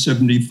 and I'm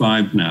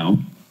 75 now.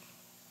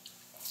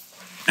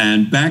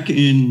 And back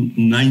in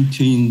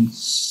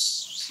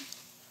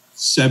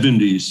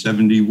 1970,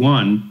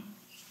 71,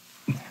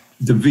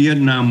 the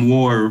Vietnam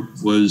War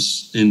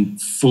was in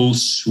full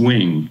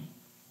swing.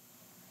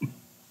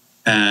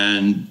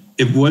 And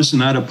it was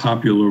not a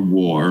popular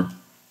war,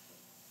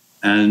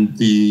 and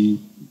the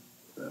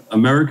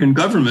American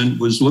government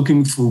was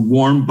looking for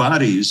warm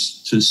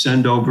bodies to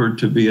send over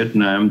to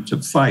Vietnam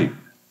to fight,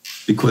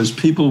 because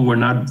people were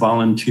not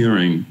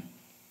volunteering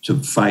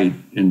to fight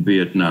in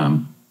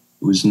Vietnam.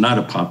 It was not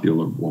a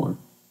popular war.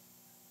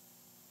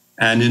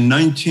 And in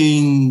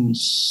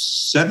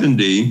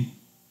 1970,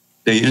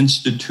 they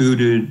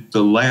instituted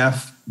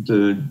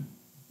the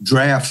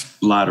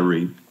draft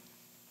lottery.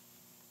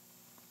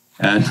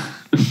 And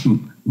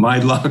my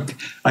luck,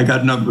 I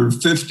got number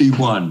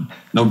 51,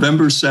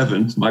 November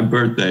 7th, my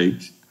birthday.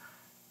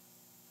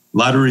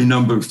 Lottery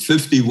number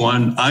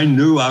 51. I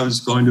knew I was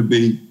going to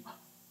be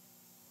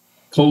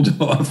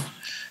pulled off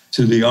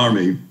to the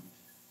Army.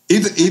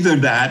 Either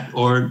that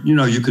or,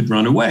 you could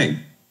run away.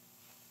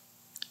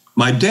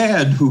 My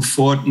dad, who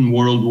fought in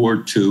World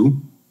War II,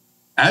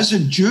 as a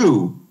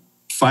Jew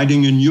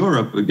fighting in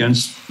Europe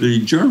against the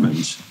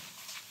Germans,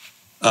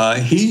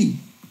 he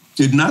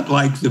did not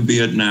like the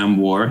Vietnam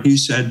War. He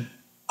said,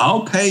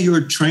 I'll pay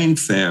your train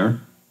fare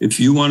if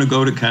you want to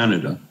go to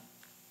Canada.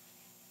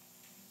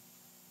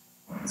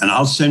 And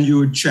I'll send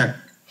you a check.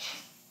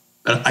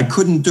 But I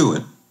couldn't do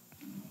it.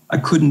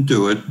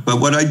 But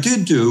what I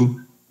did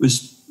do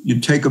was you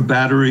take a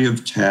battery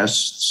of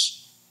tests,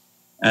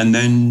 and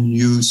then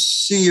you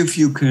see if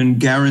you can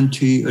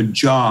guarantee a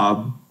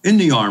job in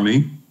the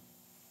Army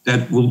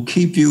that will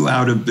keep you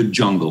out of the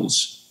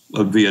jungles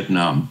of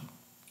Vietnam.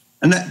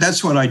 And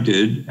that's what I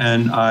did.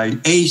 And I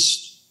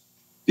aced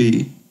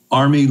the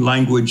Army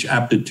language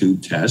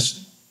aptitude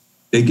test.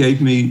 They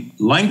gave me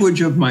language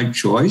of my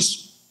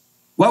choice.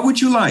 What would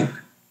you like?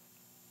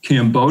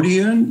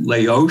 Cambodian,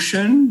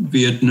 Laotian,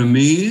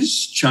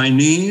 Vietnamese,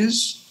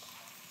 Chinese,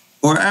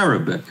 or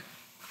Arabic?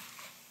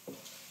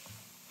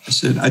 I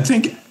said, I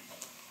think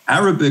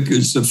Arabic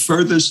is the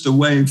furthest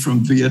away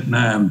from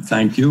Vietnam.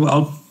 Thank you.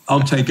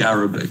 I'll take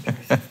Arabic.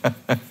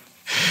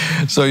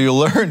 So you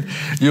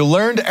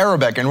learned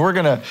Arabic, and we're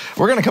gonna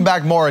come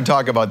back more and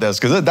talk about this,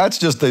 because that's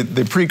just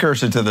the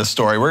precursor to this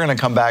story. We're gonna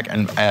come back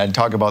and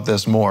talk about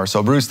this more.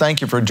 So Bruce,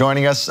 thank you for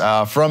joining us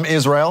from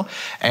Israel,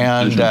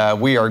 and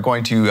we are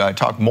going to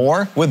talk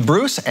more with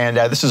Bruce, and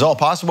this is all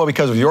possible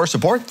because of your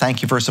support.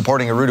 Thank you for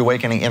supporting A Rood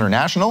Awakening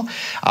International.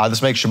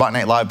 This makes Shabbat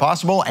Night Live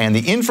possible, and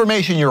the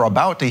information you're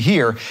about to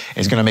hear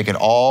is gonna make it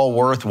all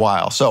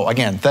worthwhile. So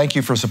again, thank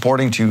you for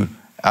supporting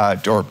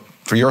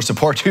for your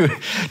support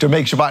to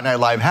make Shabbat Night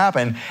Live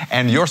happen,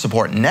 and your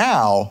support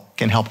now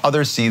can help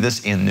others see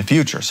this in the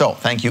future. So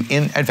thank you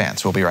in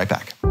advance. We'll be right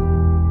back.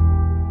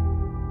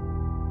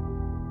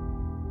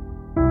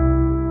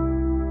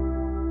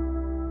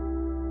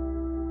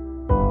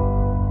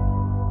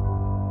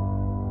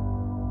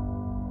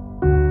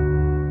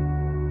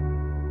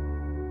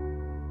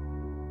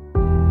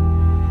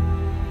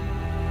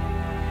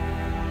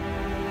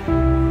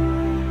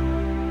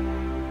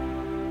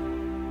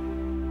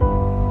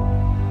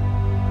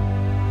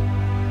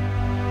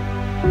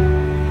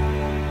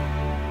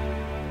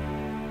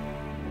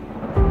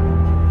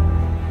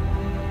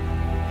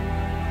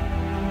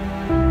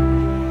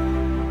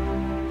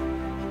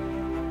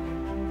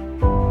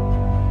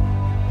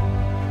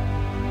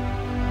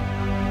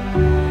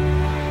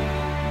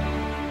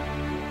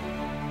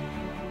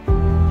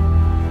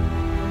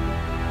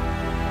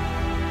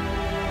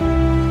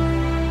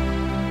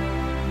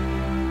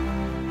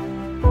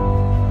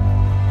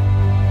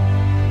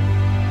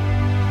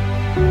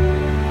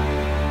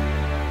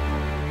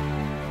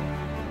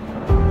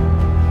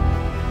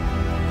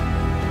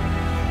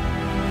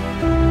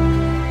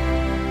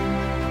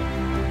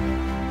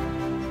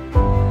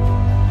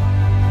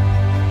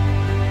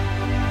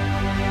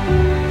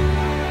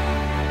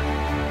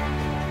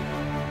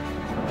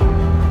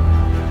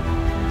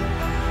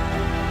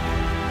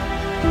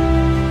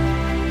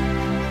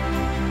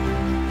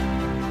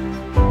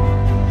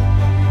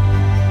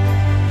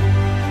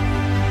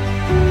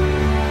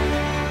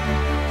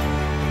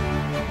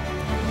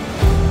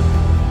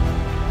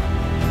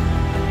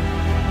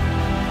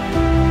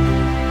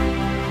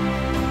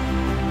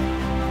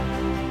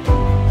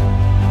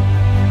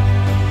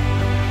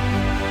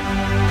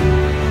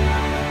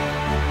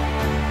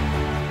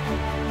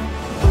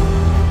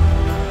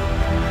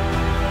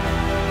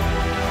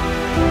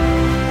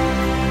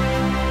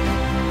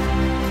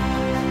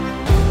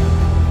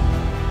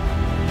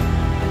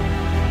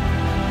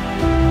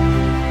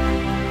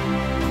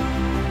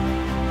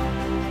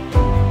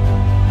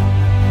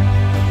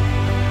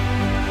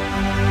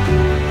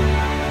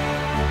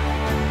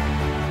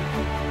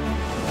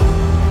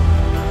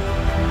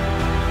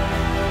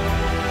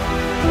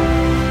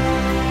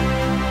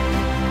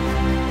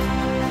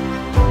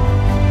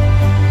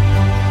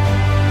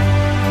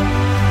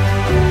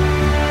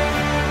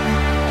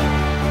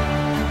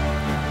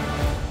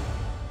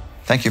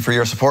 Thank you for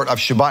your support of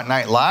Shabbat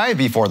Night Live.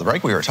 Before the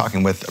break, we were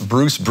talking with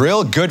Bruce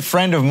Brill, good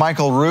friend of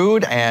Michael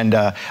Rood and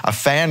a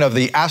fan of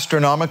the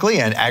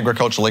astronomically and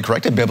agriculturally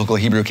corrected biblical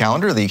Hebrew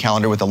calendar, the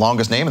calendar with the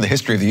longest name in the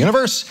history of the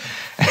universe.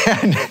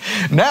 And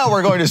now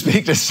we're going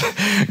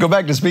to go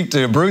back to speak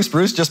to Bruce.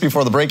 Bruce, just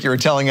before the break, you were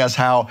telling us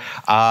how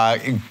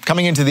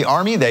coming into the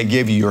Army, they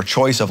gave you your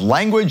choice of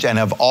language, and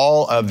of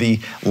all of the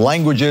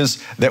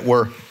languages that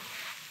were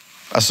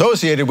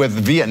associated with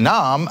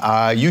Vietnam,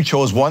 you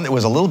chose one that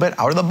was a little bit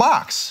out of the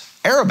box.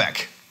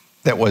 Arabic,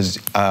 that was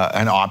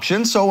an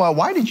option. So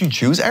why did you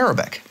choose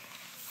Arabic?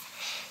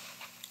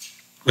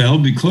 Well,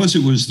 because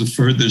it was the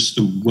furthest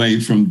away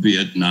from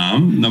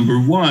Vietnam, number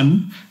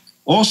one.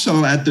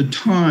 Also, at the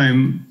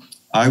time,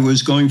 I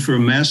was going for a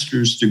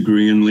master's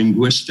degree in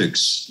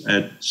linguistics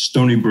at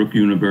Stony Brook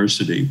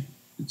University.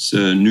 It's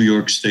a New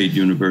York State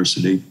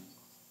university.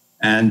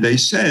 And they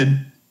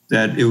said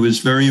that it was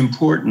very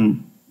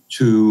important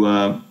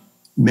to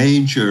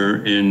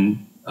major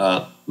in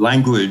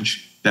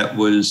language that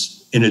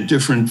was in a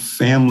different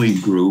family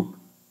group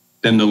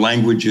than the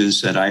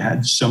languages that I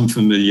had some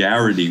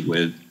familiarity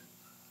with,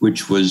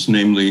 which was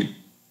namely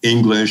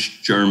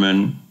English,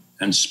 German,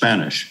 and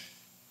Spanish.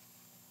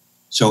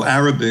 So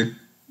Arabic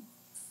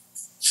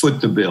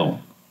foot the bill.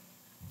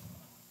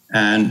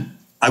 And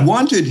I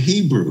wanted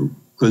Hebrew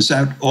because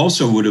that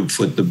also would have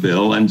foot the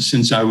bill. And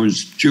since I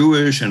was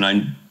Jewish and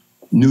I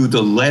knew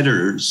the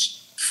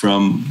letters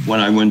from when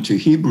I went to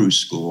Hebrew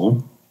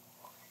school,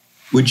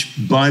 which,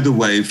 by the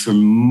way, for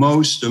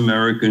most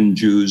American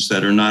Jews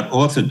that are not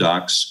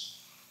Orthodox,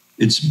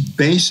 it's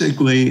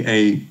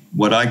basically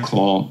what I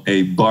call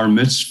a bar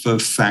mitzvah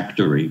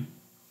factory.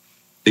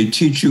 They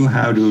teach you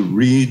how to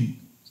read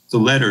the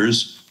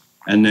letters,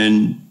 and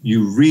then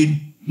you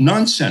read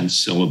nonsense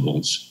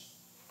syllables.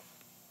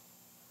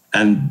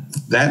 And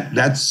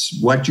that's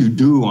what you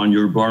do on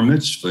your bar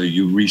mitzvah.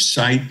 You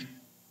recite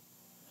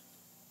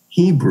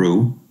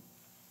Hebrew,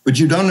 but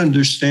you don't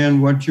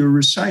understand what you're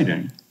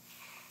reciting.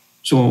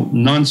 So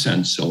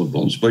nonsense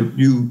syllables, but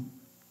you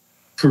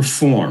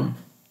perform.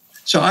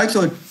 So I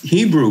thought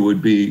Hebrew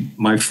would be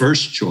my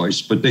first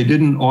choice, but they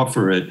didn't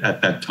offer it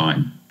at that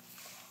time.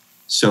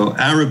 So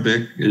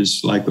Arabic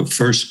is like a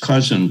first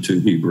cousin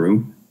to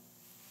Hebrew.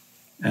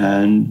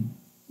 And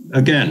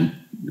again,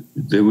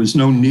 there was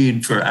no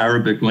need for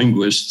Arabic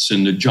linguists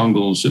in the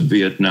jungles of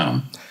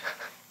Vietnam.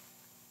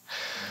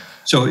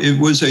 So it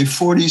was a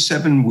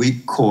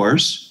 47-week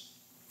course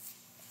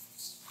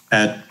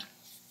at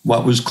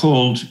what was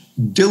called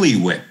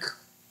Dillywick,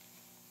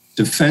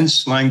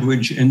 Defense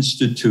Language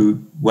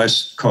Institute,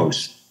 West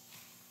Coast.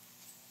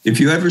 If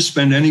you ever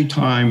spend any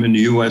time in the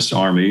US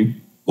Army,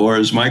 or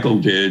as Michael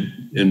did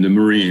in the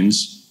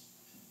Marines,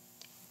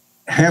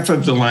 half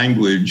of the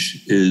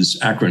language is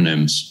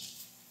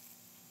acronyms.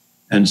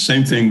 And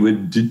same thing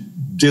with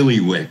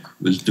Dillywick,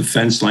 was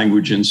Defense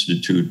Language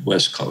Institute,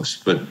 West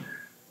Coast. But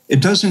it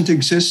doesn't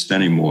exist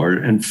anymore.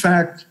 In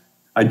fact,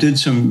 I did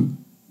some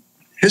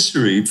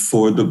history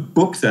for the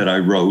book that I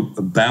wrote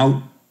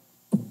about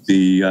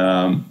the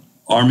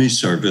Army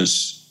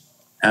service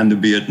and the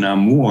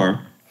Vietnam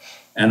War.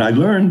 And I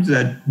learned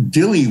that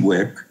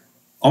Dillywick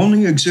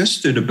only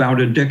existed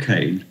about a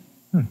decade.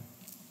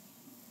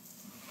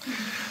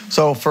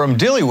 So from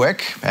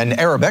Dillywick and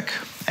Arabic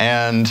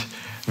and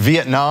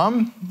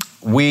Vietnam,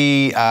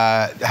 we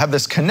have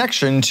this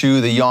connection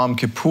to the Yom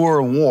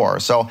Kippur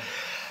War. So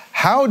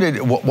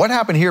what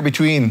happened here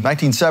between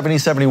 1970,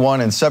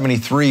 71, and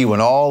 73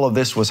 when all of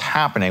this was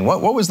happening?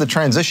 What was the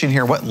transition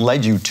here? What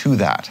led you to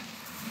that?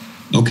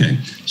 Okay,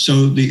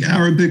 so the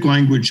Arabic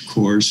language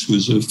course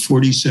was a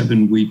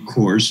 47-week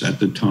course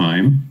at the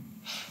time.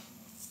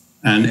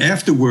 And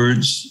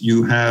afterwards,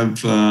 you have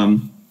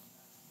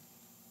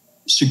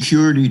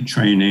security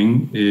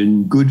training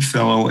in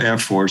Goodfellow Air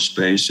Force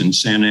Base in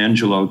San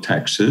Angelo,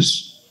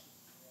 Texas.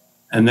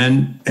 And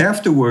then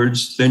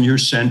afterwards, then you're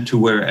sent to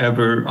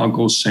wherever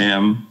Uncle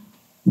Sam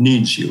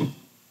needs you.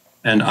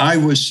 And I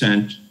was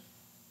sent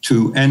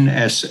to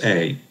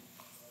NSA,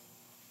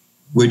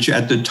 which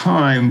at the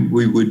time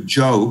we would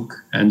joke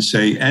and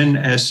say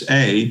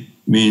NSA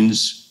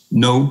means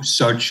no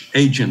such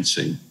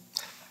agency.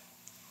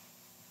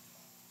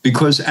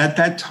 Because at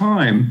that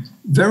time,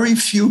 very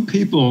few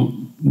people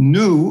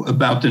knew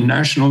about the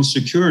National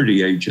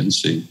Security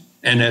Agency,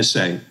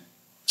 NSA.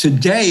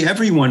 Today,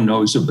 everyone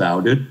knows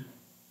about it,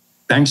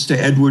 thanks to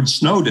Edward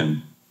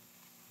Snowden.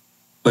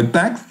 But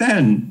back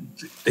then,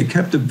 they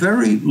kept a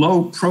very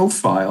low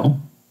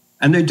profile,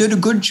 and they did a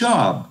good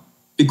job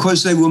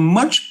because they were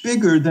much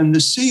bigger than the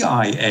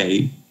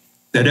CIA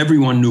that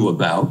everyone knew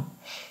about,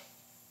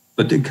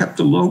 but they kept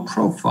a low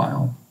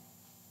profile.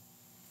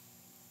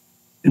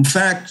 In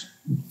fact,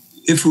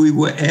 if we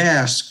were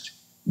asked,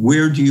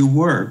 where do you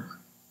work?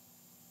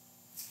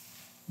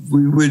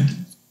 We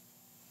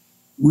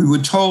were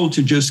told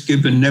to just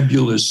give a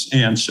nebulous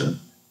answer.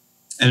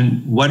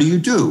 And what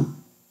do?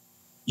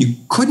 You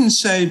couldn't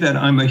say that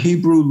I'm a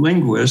Hebrew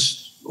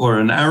linguist or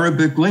an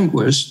Arabic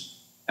linguist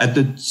at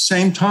the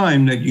same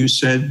time that you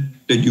said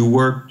that you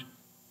worked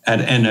at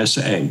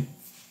NSA.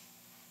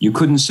 You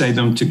couldn't say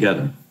them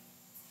together.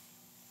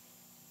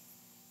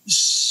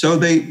 So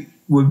they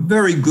were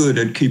very good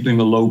at keeping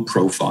a low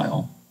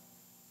profile.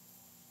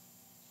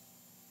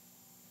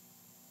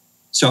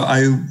 So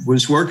I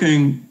was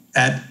working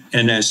at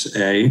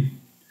NSA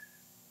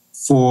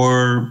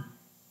for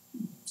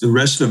the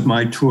rest of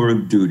my tour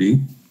of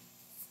duty.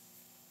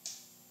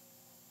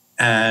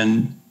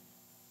 And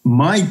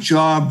my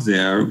job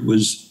there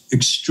was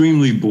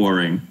extremely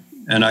boring.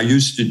 And I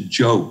used to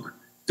joke,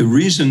 the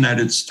reason that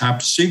it's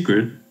top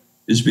secret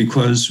is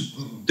because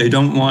they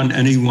don't want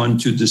anyone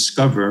to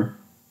discover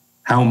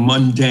how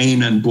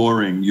mundane and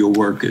boring your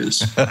work is.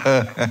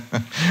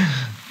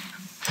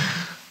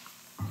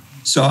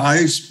 So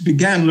I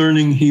began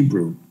learning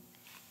Hebrew,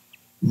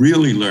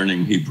 really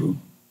learning Hebrew.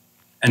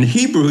 And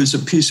Hebrew is a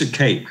piece of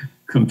cake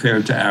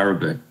compared to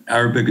Arabic.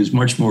 Arabic is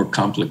much more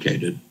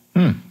complicated.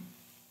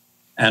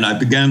 And I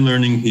began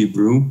learning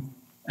Hebrew,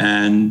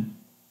 and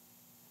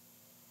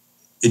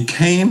it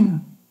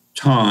came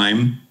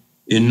time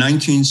in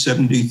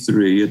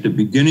 1973, at the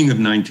beginning of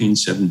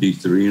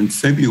 1973, in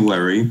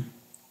February,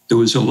 there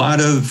was a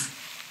lot of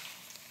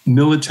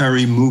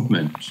military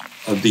movement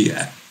of the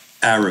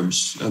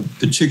Arabs,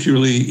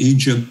 particularly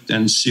Egypt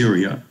and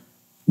Syria,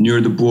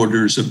 near the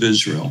borders of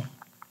Israel.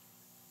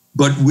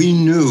 But we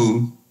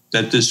knew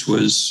that this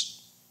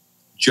was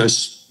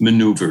just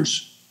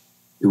maneuvers.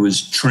 It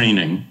was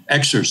training,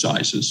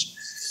 exercises.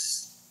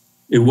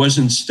 It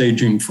wasn't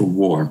staging for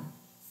war.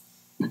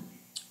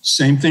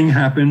 Same thing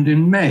happened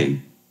in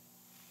May.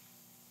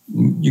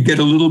 You get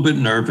a little bit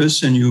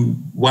nervous and you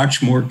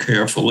watch more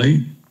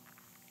carefully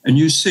and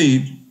you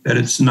see that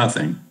it's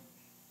nothing.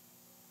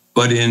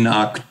 But in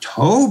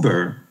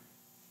October,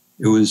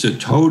 it was a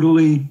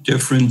totally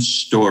different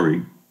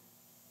story.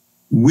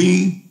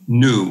 We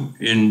knew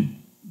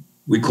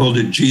we called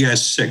it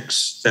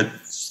GS6,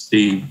 that's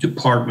the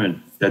department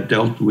that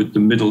dealt with the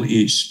Middle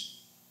East.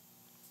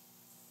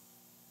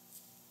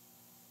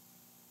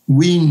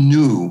 We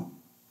knew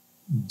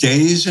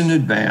days in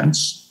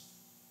advance,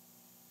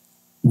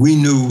 we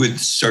knew with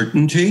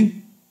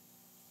certainty,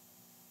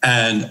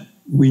 and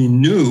we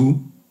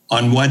knew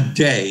on what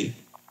day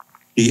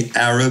the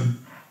Arab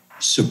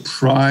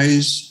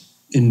surprise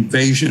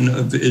invasion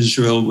of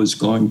Israel was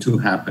going to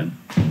happen.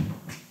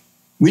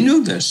 We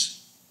knew this.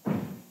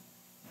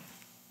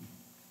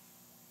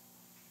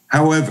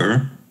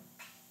 However,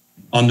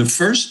 on the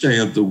first day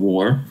of the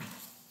war,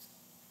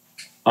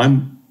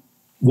 I'm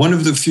one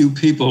of the few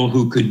people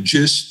who could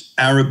gist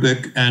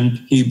Arabic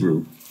and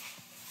Hebrew.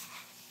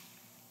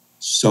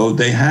 So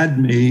they had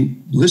me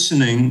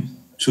listening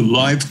to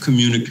live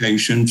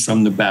communication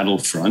from the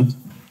battlefront.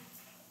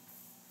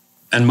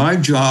 And my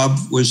job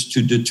was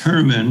to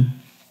determine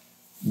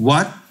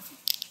what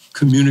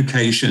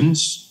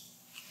communications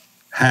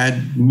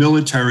had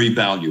military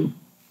value.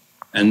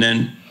 And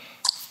then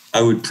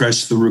I would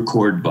press the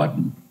record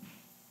button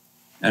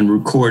and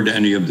record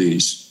any of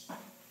these.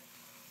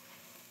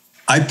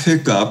 I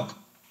pick up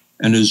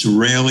an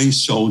Israeli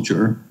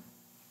soldier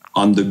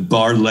on the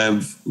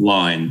Bar-Lev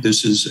line.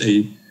 This is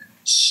a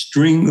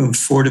string of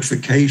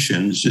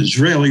fortifications,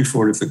 Israeli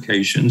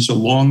fortifications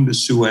along the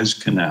Suez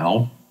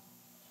Canal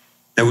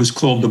that was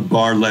called the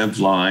Bar-Lev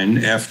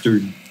line after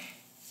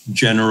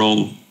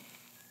General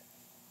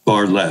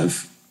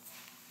Bar-Lev,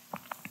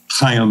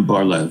 Chaim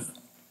Bar-Lev,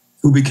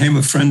 who became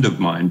a friend of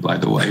mine, by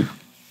the way.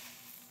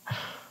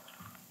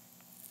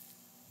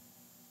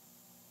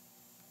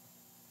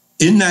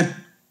 In that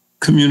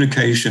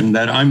communication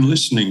that I'm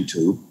listening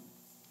to,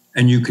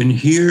 and you can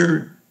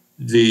hear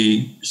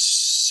the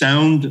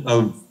sound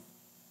of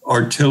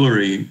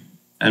artillery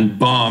and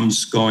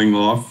bombs going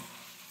off,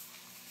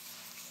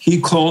 he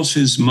calls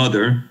his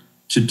mother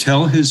to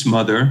tell his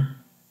mother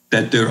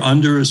that they're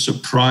under a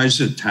surprise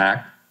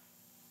attack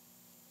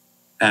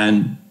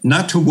and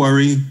not to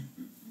worry.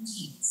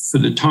 For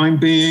the time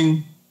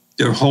being,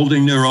 they're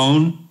holding their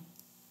own.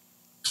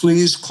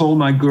 Please call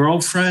my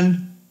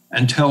girlfriend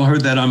and tell her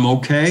that I'm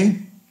okay.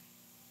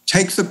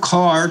 Take the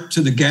car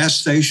to the gas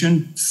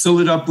station, fill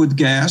it up with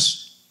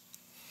gas,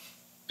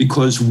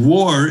 because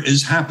war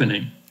is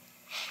happening.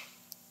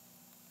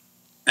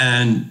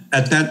 And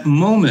at that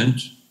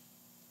moment,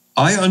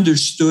 I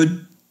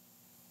understood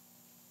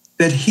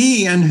that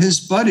he and his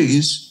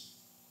buddies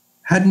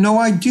had no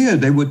idea.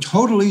 They were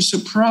totally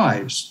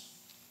surprised.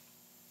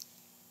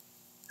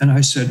 And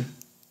I said,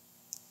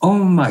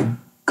 oh my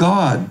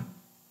God,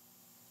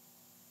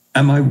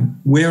 am I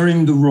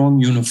wearing the wrong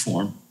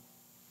uniform?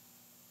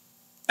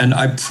 And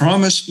I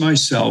promised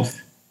myself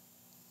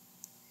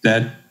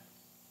that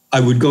I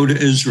would go to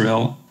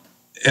Israel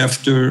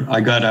after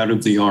I got out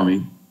of the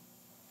army.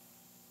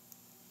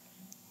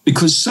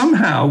 Because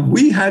somehow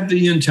we had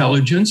the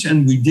intelligence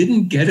and we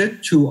didn't get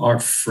it to our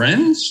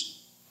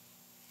friends.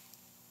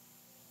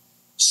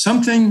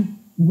 Something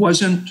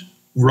wasn't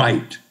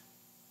right.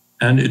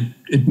 And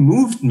it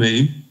moved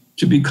me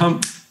to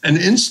become an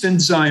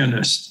instant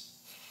Zionist.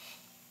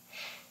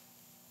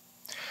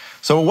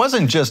 So it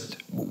wasn't just,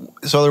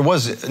 so there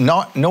was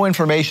no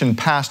information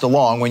passed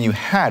along when you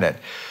had it.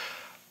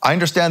 I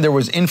understand there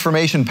was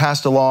information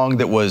passed along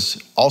that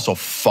was also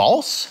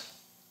false?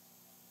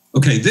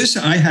 Okay, this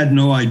I had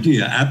no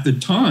idea. At the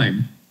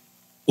time,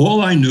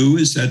 all I knew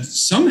is that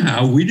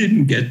somehow we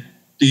didn't get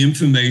the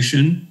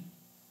information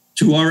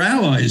to our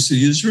allies,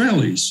 the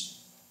Israelis,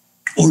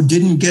 or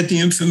didn't get the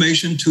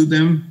information to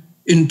them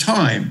in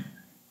time.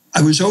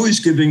 I was always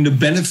giving the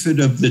benefit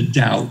of the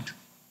doubt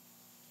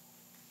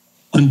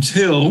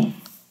until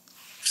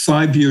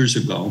 5 years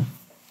ago,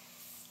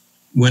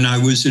 when I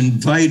was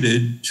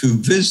invited to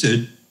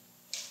visit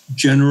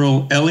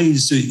General Eli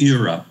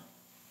Ze'ira.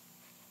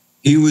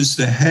 He was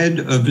the head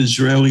of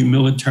Israeli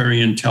military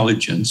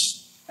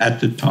intelligence at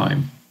the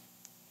time.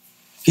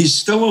 He's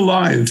still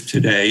alive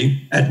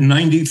today at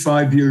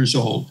 95 years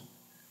old.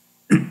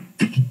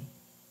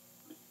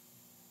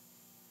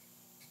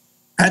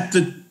 At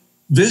the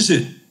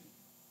visit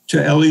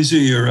to Eli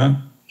Ze'ira,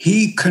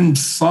 he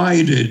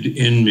confided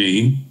in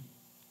me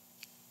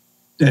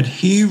that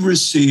he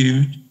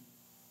received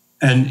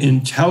an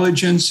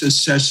intelligence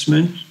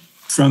assessment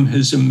from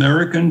his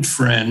American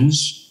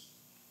friends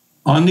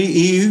on the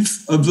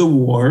eve of the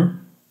war.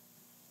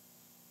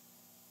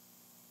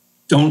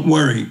 Don't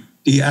worry,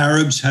 the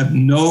Arabs have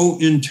no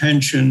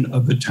intention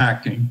of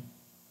attacking.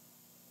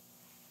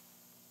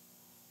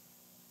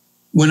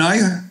 When I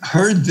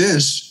heard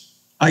this,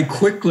 I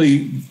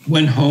quickly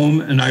went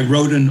home and I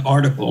wrote an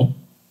article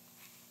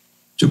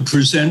to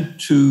present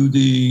to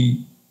the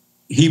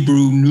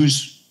Hebrew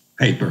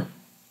newspaper.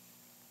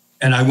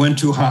 And I went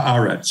to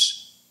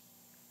Haaretz.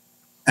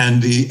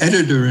 And the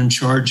editor in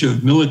charge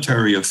of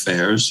military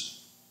affairs,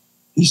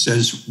 he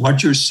says,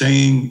 "What you're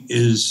saying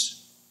is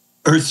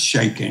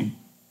earth-shaking.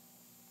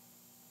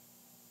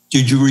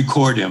 Did you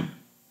record him?"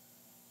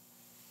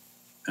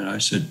 And I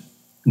said,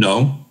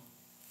 "No."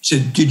 He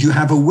said, "Did you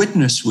have a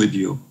witness with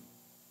you?"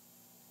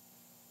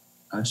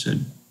 I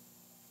said,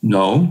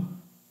 "No."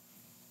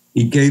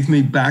 He gave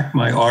me back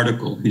my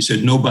article. He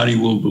said, "Nobody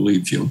will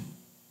believe you."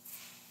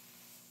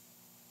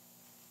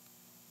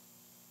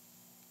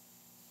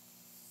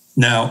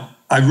 Now,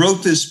 I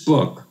wrote this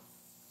book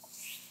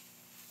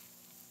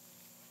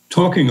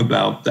talking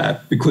about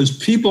that because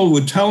people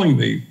were telling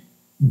me,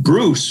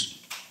 "Bruce,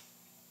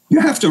 you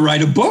have to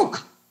write a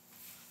book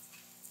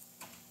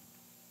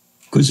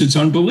because it's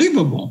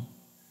unbelievable."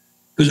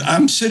 Because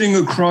I'm sitting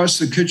across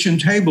the kitchen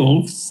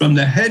table from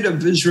the head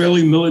of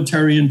Israeli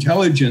military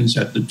intelligence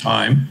at the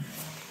time.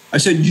 I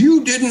said,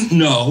 "You didn't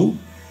know,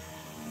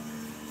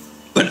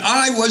 but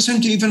I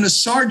wasn't even a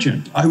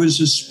sergeant. I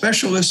was a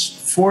specialist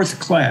 4th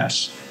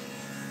class.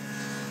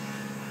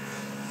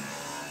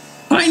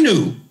 I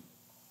knew,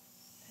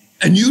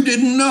 and you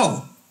didn't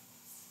know.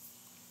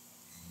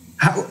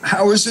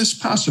 How is this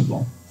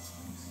possible?"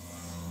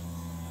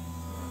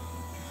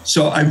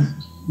 So I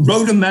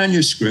wrote a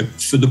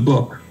manuscript for the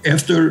book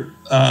after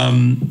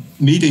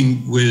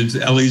meeting with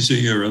Eli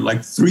Ze'ira.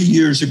 Like 3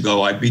 years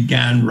ago, I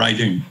began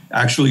writing,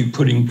 actually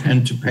putting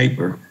pen to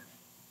paper.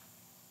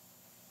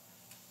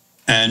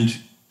 And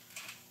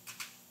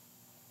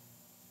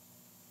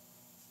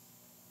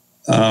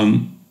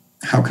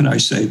how can I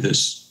say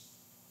this?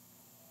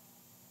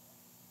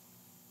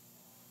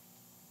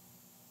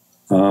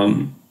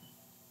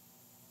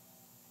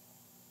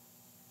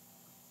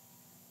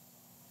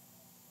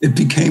 It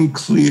became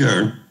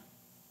clear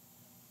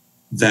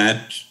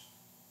that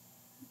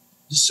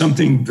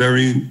something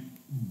very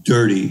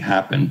dirty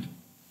happened.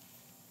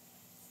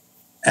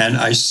 And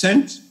I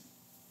sent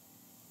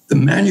the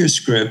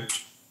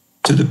manuscript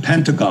to the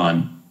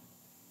Pentagon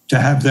to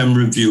have them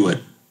review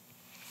it.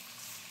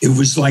 It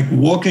was like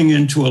walking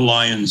into a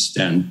lion's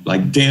den,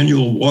 like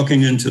Daniel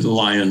walking into the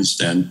lion's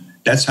den.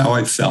 That's how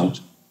I felt.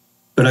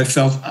 But I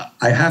felt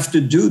I have to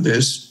do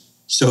this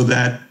so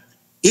that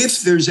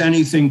if there's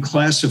anything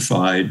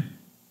classified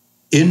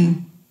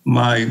in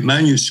my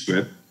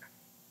manuscript,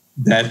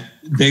 that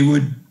they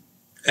would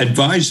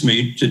advise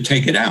me to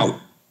take it out.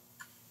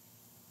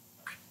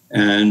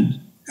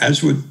 And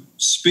as we're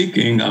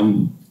speaking,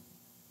 I'm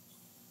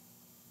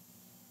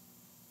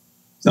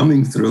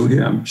thumbing through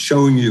here. I'm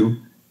showing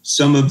you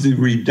some of the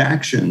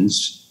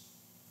redactions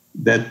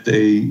that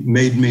they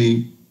made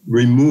me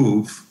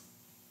remove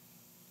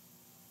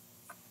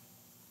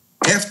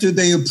after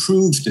they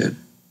approved it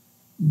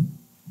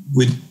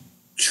with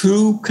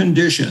 2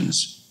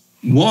 conditions.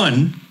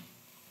 One,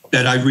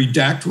 that I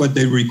redact what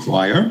they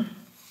require,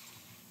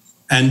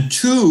 and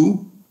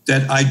 2,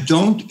 that I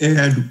don't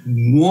add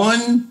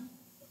 1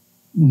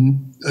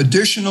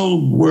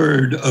 additional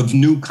word of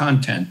new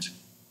content.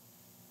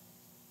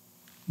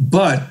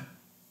 But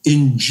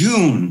in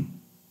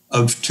June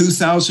of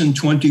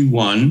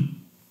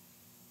 2021,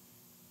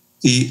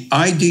 the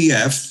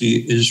IDF,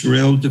 the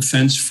Israel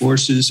Defense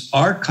Forces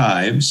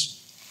Archives,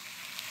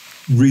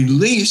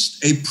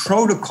 released a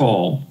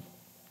protocol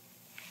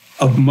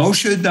of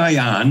Moshe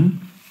Dayan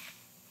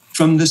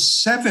from the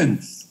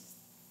 7th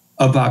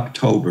of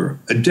October,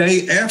 a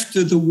day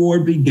after the war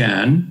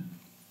began,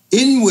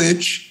 in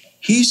which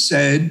he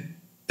said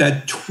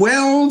that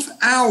 12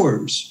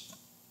 hours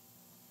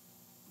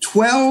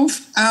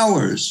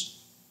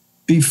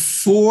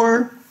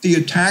before the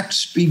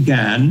attacks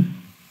began,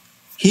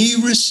 he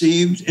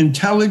received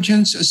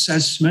intelligence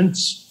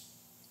assessments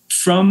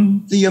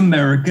from the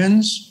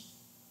Americans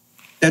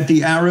that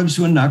the Arabs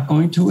were not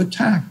going to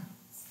attack.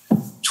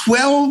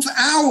 12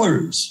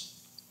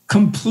 hours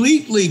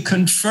completely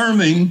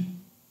confirming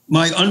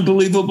my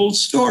unbelievable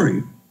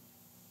story.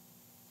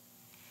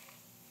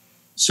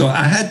 So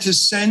I had to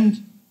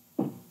send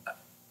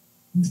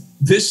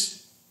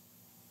this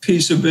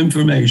piece of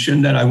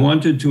information that I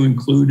wanted to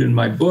include in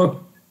my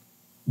book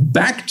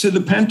back to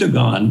the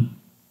Pentagon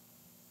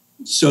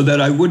so that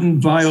I wouldn't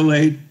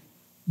violate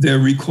their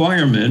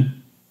requirement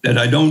that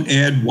I don't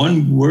add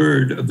one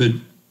word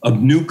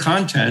of new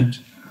content,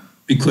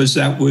 because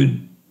that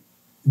would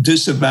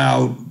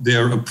disavow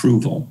their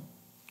approval.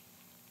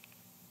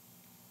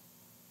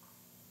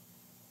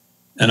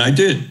 And I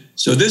did.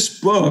 So this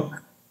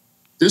book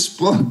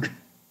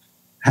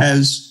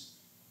has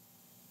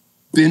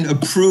been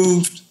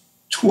approved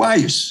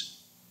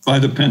twice by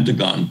the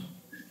Pentagon.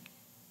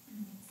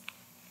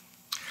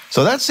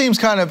 So that seems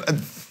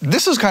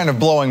this is kind of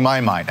blowing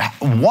my mind.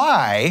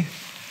 Why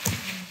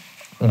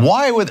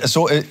would,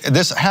 so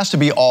this has to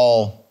be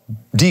all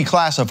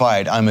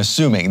declassified, I'm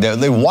assuming.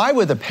 Why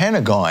would the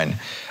Pentagon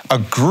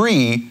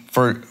agree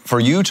for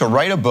you to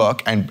write a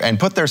book and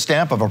put their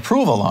stamp of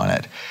approval on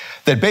it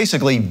that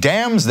basically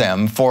damns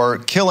them for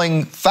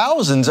killing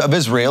thousands of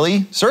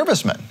Israeli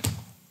servicemen?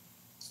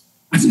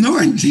 I have no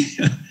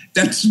idea.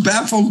 That's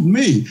baffled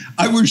me.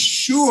 I was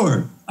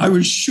sure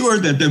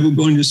that they were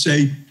going to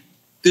say,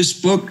 this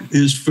book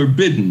is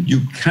forbidden.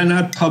 You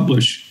cannot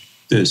publish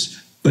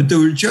this. But there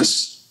were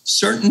just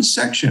certain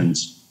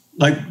sections,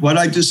 like what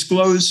I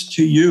disclosed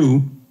to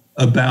you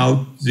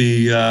about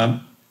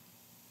the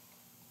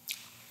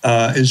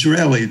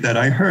Israeli that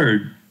I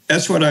heard.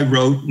 That's what I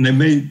wrote, and they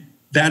made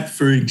that,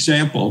 for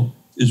example,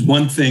 is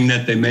one thing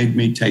that they made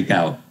me take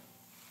out.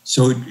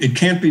 So it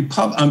can't be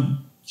I'm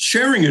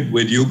sharing it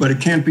with you, but it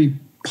can't be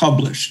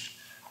published.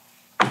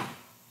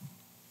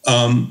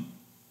 And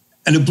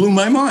it blew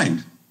my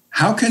mind.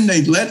 How can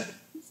they let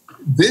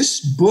this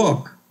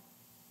book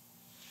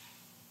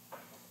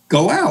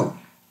go out?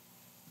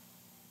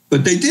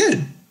 But they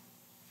did.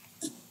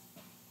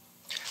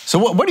 So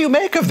what do you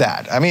make of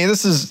that? I mean,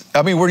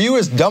 were you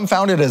as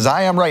dumbfounded as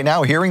I am right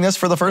now hearing this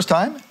for the first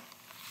time?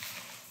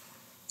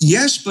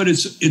 Yes, but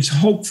it's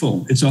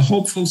hopeful. It's a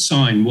hopeful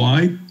sign.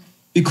 Why?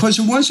 Because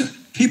it wasn't,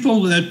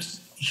 people that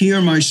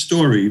hear my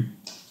story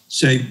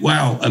say,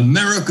 wow,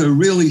 America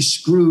really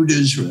screwed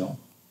Israel.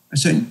 I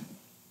say,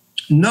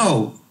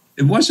 no,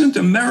 it wasn't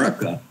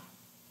America.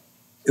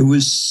 It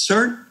was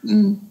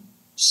certain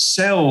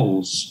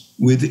cells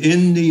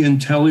within the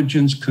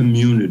intelligence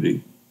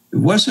community. It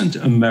wasn't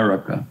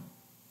America.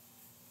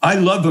 I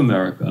love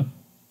America.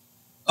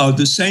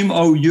 The same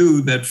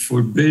OU that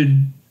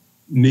forbid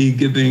me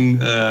giving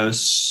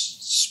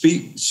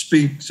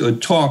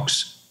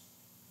talks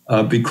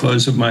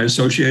because of my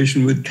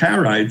association with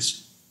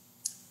Karaites,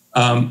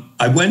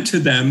 I went to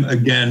them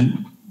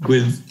again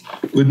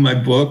with my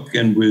book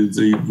and with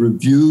the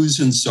reviews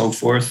and so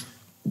forth,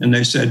 and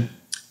they said,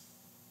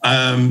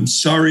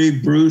 sorry,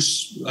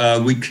 Bruce,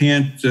 we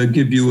can't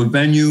give you a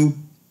venue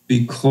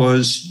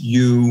because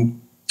you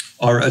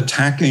are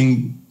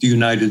attacking the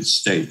United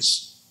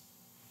States.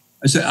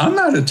 I said, I'm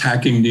not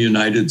attacking the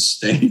United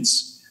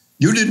States.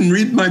 You didn't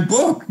read my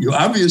book. You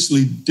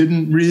obviously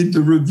didn't read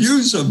the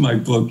reviews of my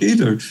book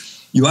either.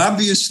 You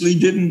obviously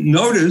didn't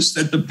notice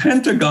that the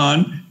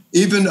Pentagon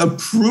even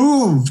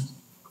approved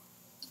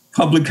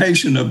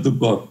publication of the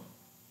book.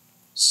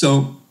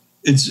 So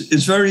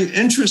it's very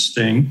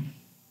interesting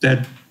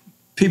that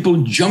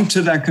people jump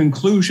to that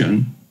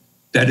conclusion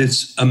that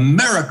it's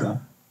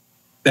America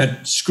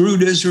that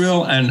screwed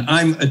Israel and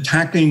I'm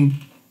attacking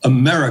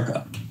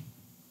America.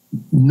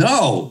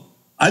 No,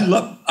 I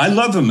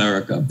love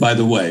America, by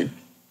the way.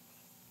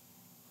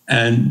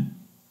 And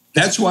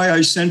that's why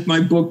I sent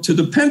my book to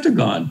the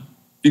Pentagon,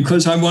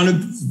 because I want to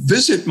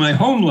visit my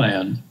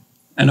homeland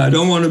and I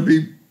don't want to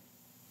be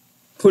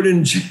put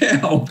in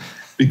jail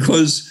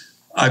because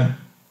I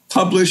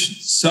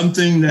published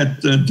something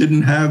that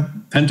didn't have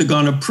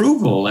Pentagon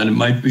approval and it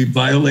might be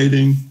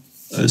violating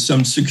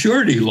some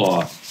security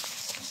law.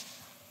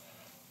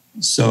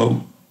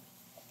 So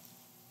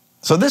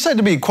this had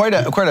to be quite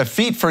a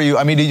feat for you.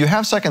 I mean, did you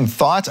have second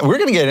thoughts? We're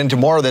going to get into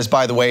more of this,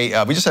 by the way.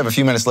 We just have a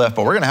few minutes left,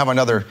 but we're going to have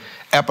another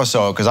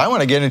episode because I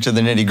want to get into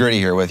the nitty-gritty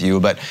here with you.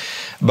 But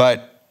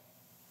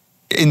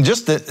in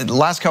just the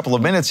last couple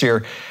of minutes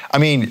here, I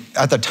mean,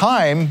 at the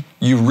time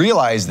you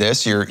realized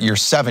this, you're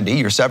 70,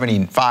 you're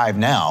 75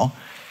 now.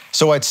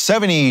 So at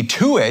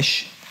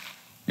 72-ish,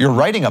 you're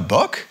writing a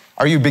book?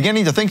 Are you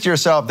beginning to think to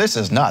yourself, this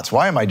is nuts,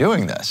 why am I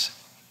doing this?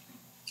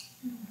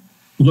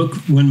 Look,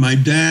 when my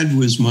dad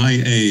was my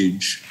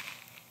age,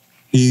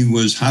 he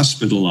was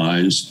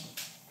hospitalized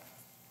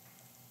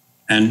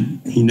and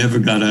he never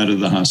got out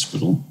of the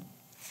hospital.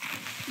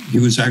 He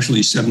was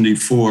actually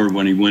 74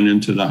 when he went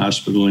into the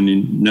hospital and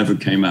he never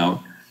came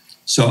out.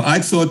 So I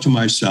thought to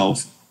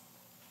myself,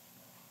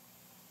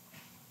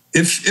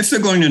 if they're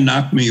going to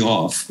knock me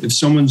off, if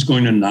someone's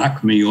going to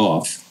knock me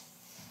off,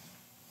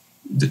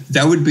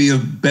 that would be a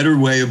better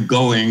way of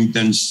going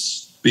than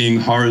being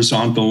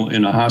horizontal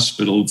in a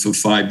hospital for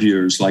 5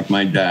 years like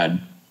my dad.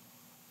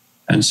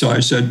 And so I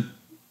said,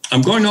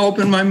 I'm going to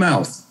open my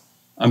mouth.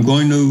 I'm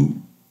going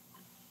to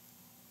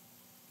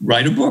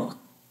write a book.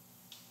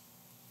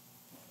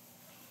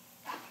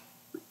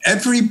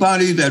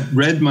 Everybody that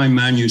read my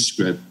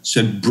manuscript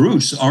said,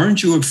 Bruce,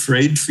 aren't you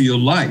afraid for your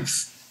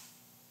life?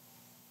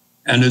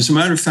 And as a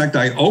matter of fact,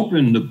 I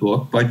opened the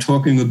book by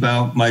talking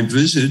about my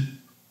visit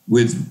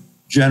with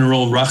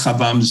General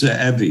Rehavam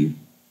Ze'evi,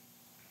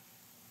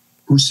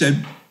 who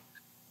said,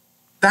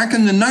 back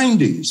in the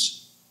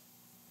 90s,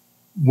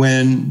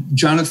 when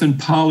Jonathan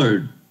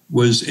Pollard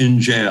was in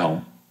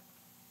jail,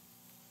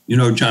 you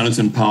know,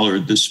 Jonathan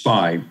Pollard, the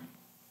spy,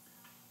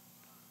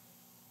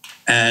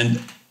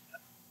 and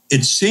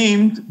it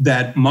seemed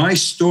that my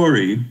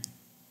story,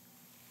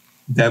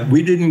 that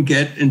we didn't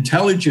get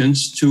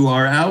intelligence to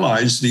our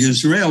allies, the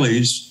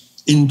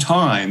Israelis, in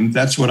time,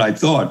 that's what I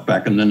thought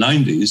back in the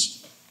 90s,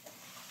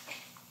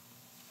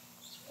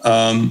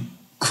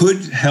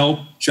 could help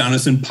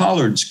Jonathan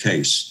Pollard's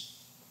case.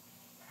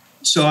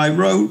 So I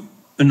wrote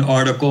an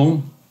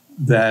article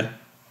that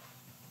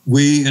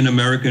we in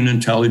American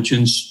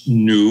intelligence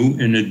knew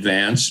in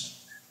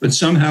advance, but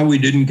somehow we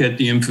didn't get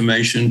the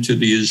information to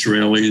the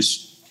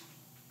Israelis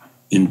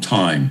in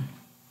time.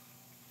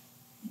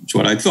 That's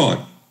what I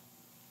thought,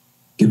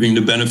 giving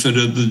the benefit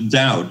of the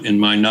doubt in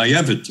my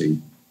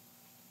naivety.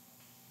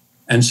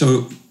 And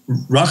so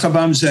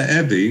Rehavam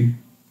Ze'evi,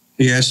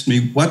 he asked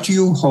me, what do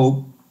you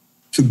hope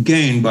to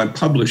gain by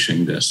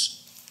publishing this?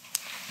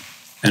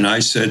 And I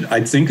said,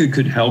 I think it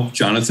could help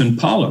Jonathan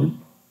Pollard.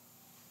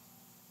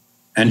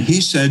 And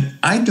he said,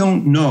 I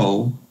don't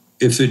know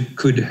if it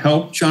could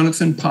help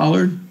Jonathan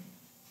Pollard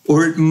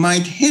or it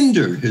might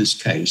hinder his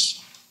case.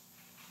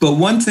 But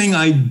one thing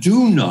I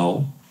do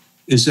know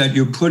is that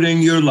you're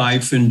putting your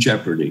life in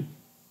jeopardy.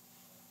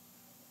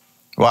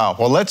 Wow.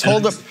 Well, let's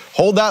hold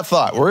that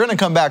thought. We're going to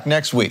come back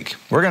next week.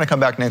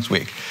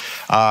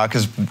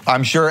 Because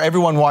I'm sure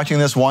everyone watching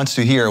this wants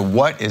to hear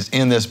what is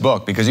in this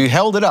book, because you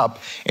held it up.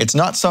 It's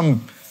not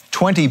some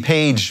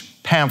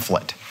 20-page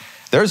pamphlet.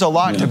 There's a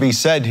lot to be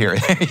said here.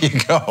 There you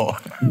go.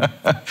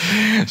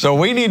 So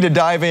we need to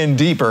dive in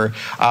deeper.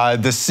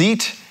 The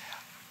Seat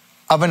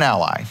of an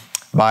Ally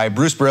by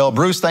Bruce Brill.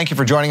 Bruce, thank you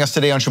for joining us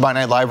today on Shabbat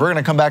Night Live. We're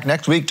going to come back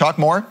next week, talk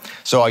more.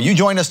 So you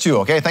join us too,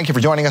 okay? Thank you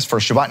for joining us for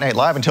Shabbat Night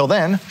Live. Until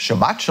then,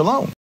 Shabbat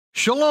Shalom.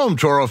 Shalom,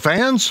 Torah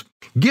fans.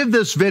 Give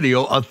this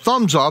video a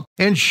thumbs up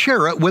and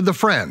share it with a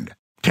friend.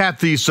 Tap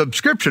the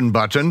subscription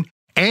button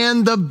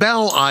and the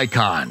bell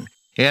icon.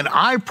 And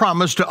I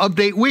promise to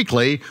update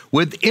weekly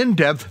with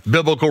in-depth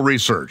biblical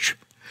research.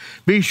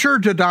 Be sure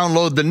to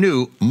download the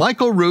new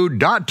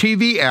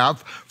michaelrood.tv app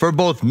for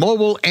both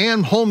mobile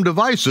and home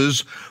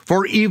devices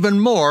for even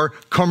more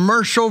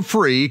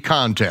commercial-free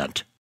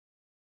content.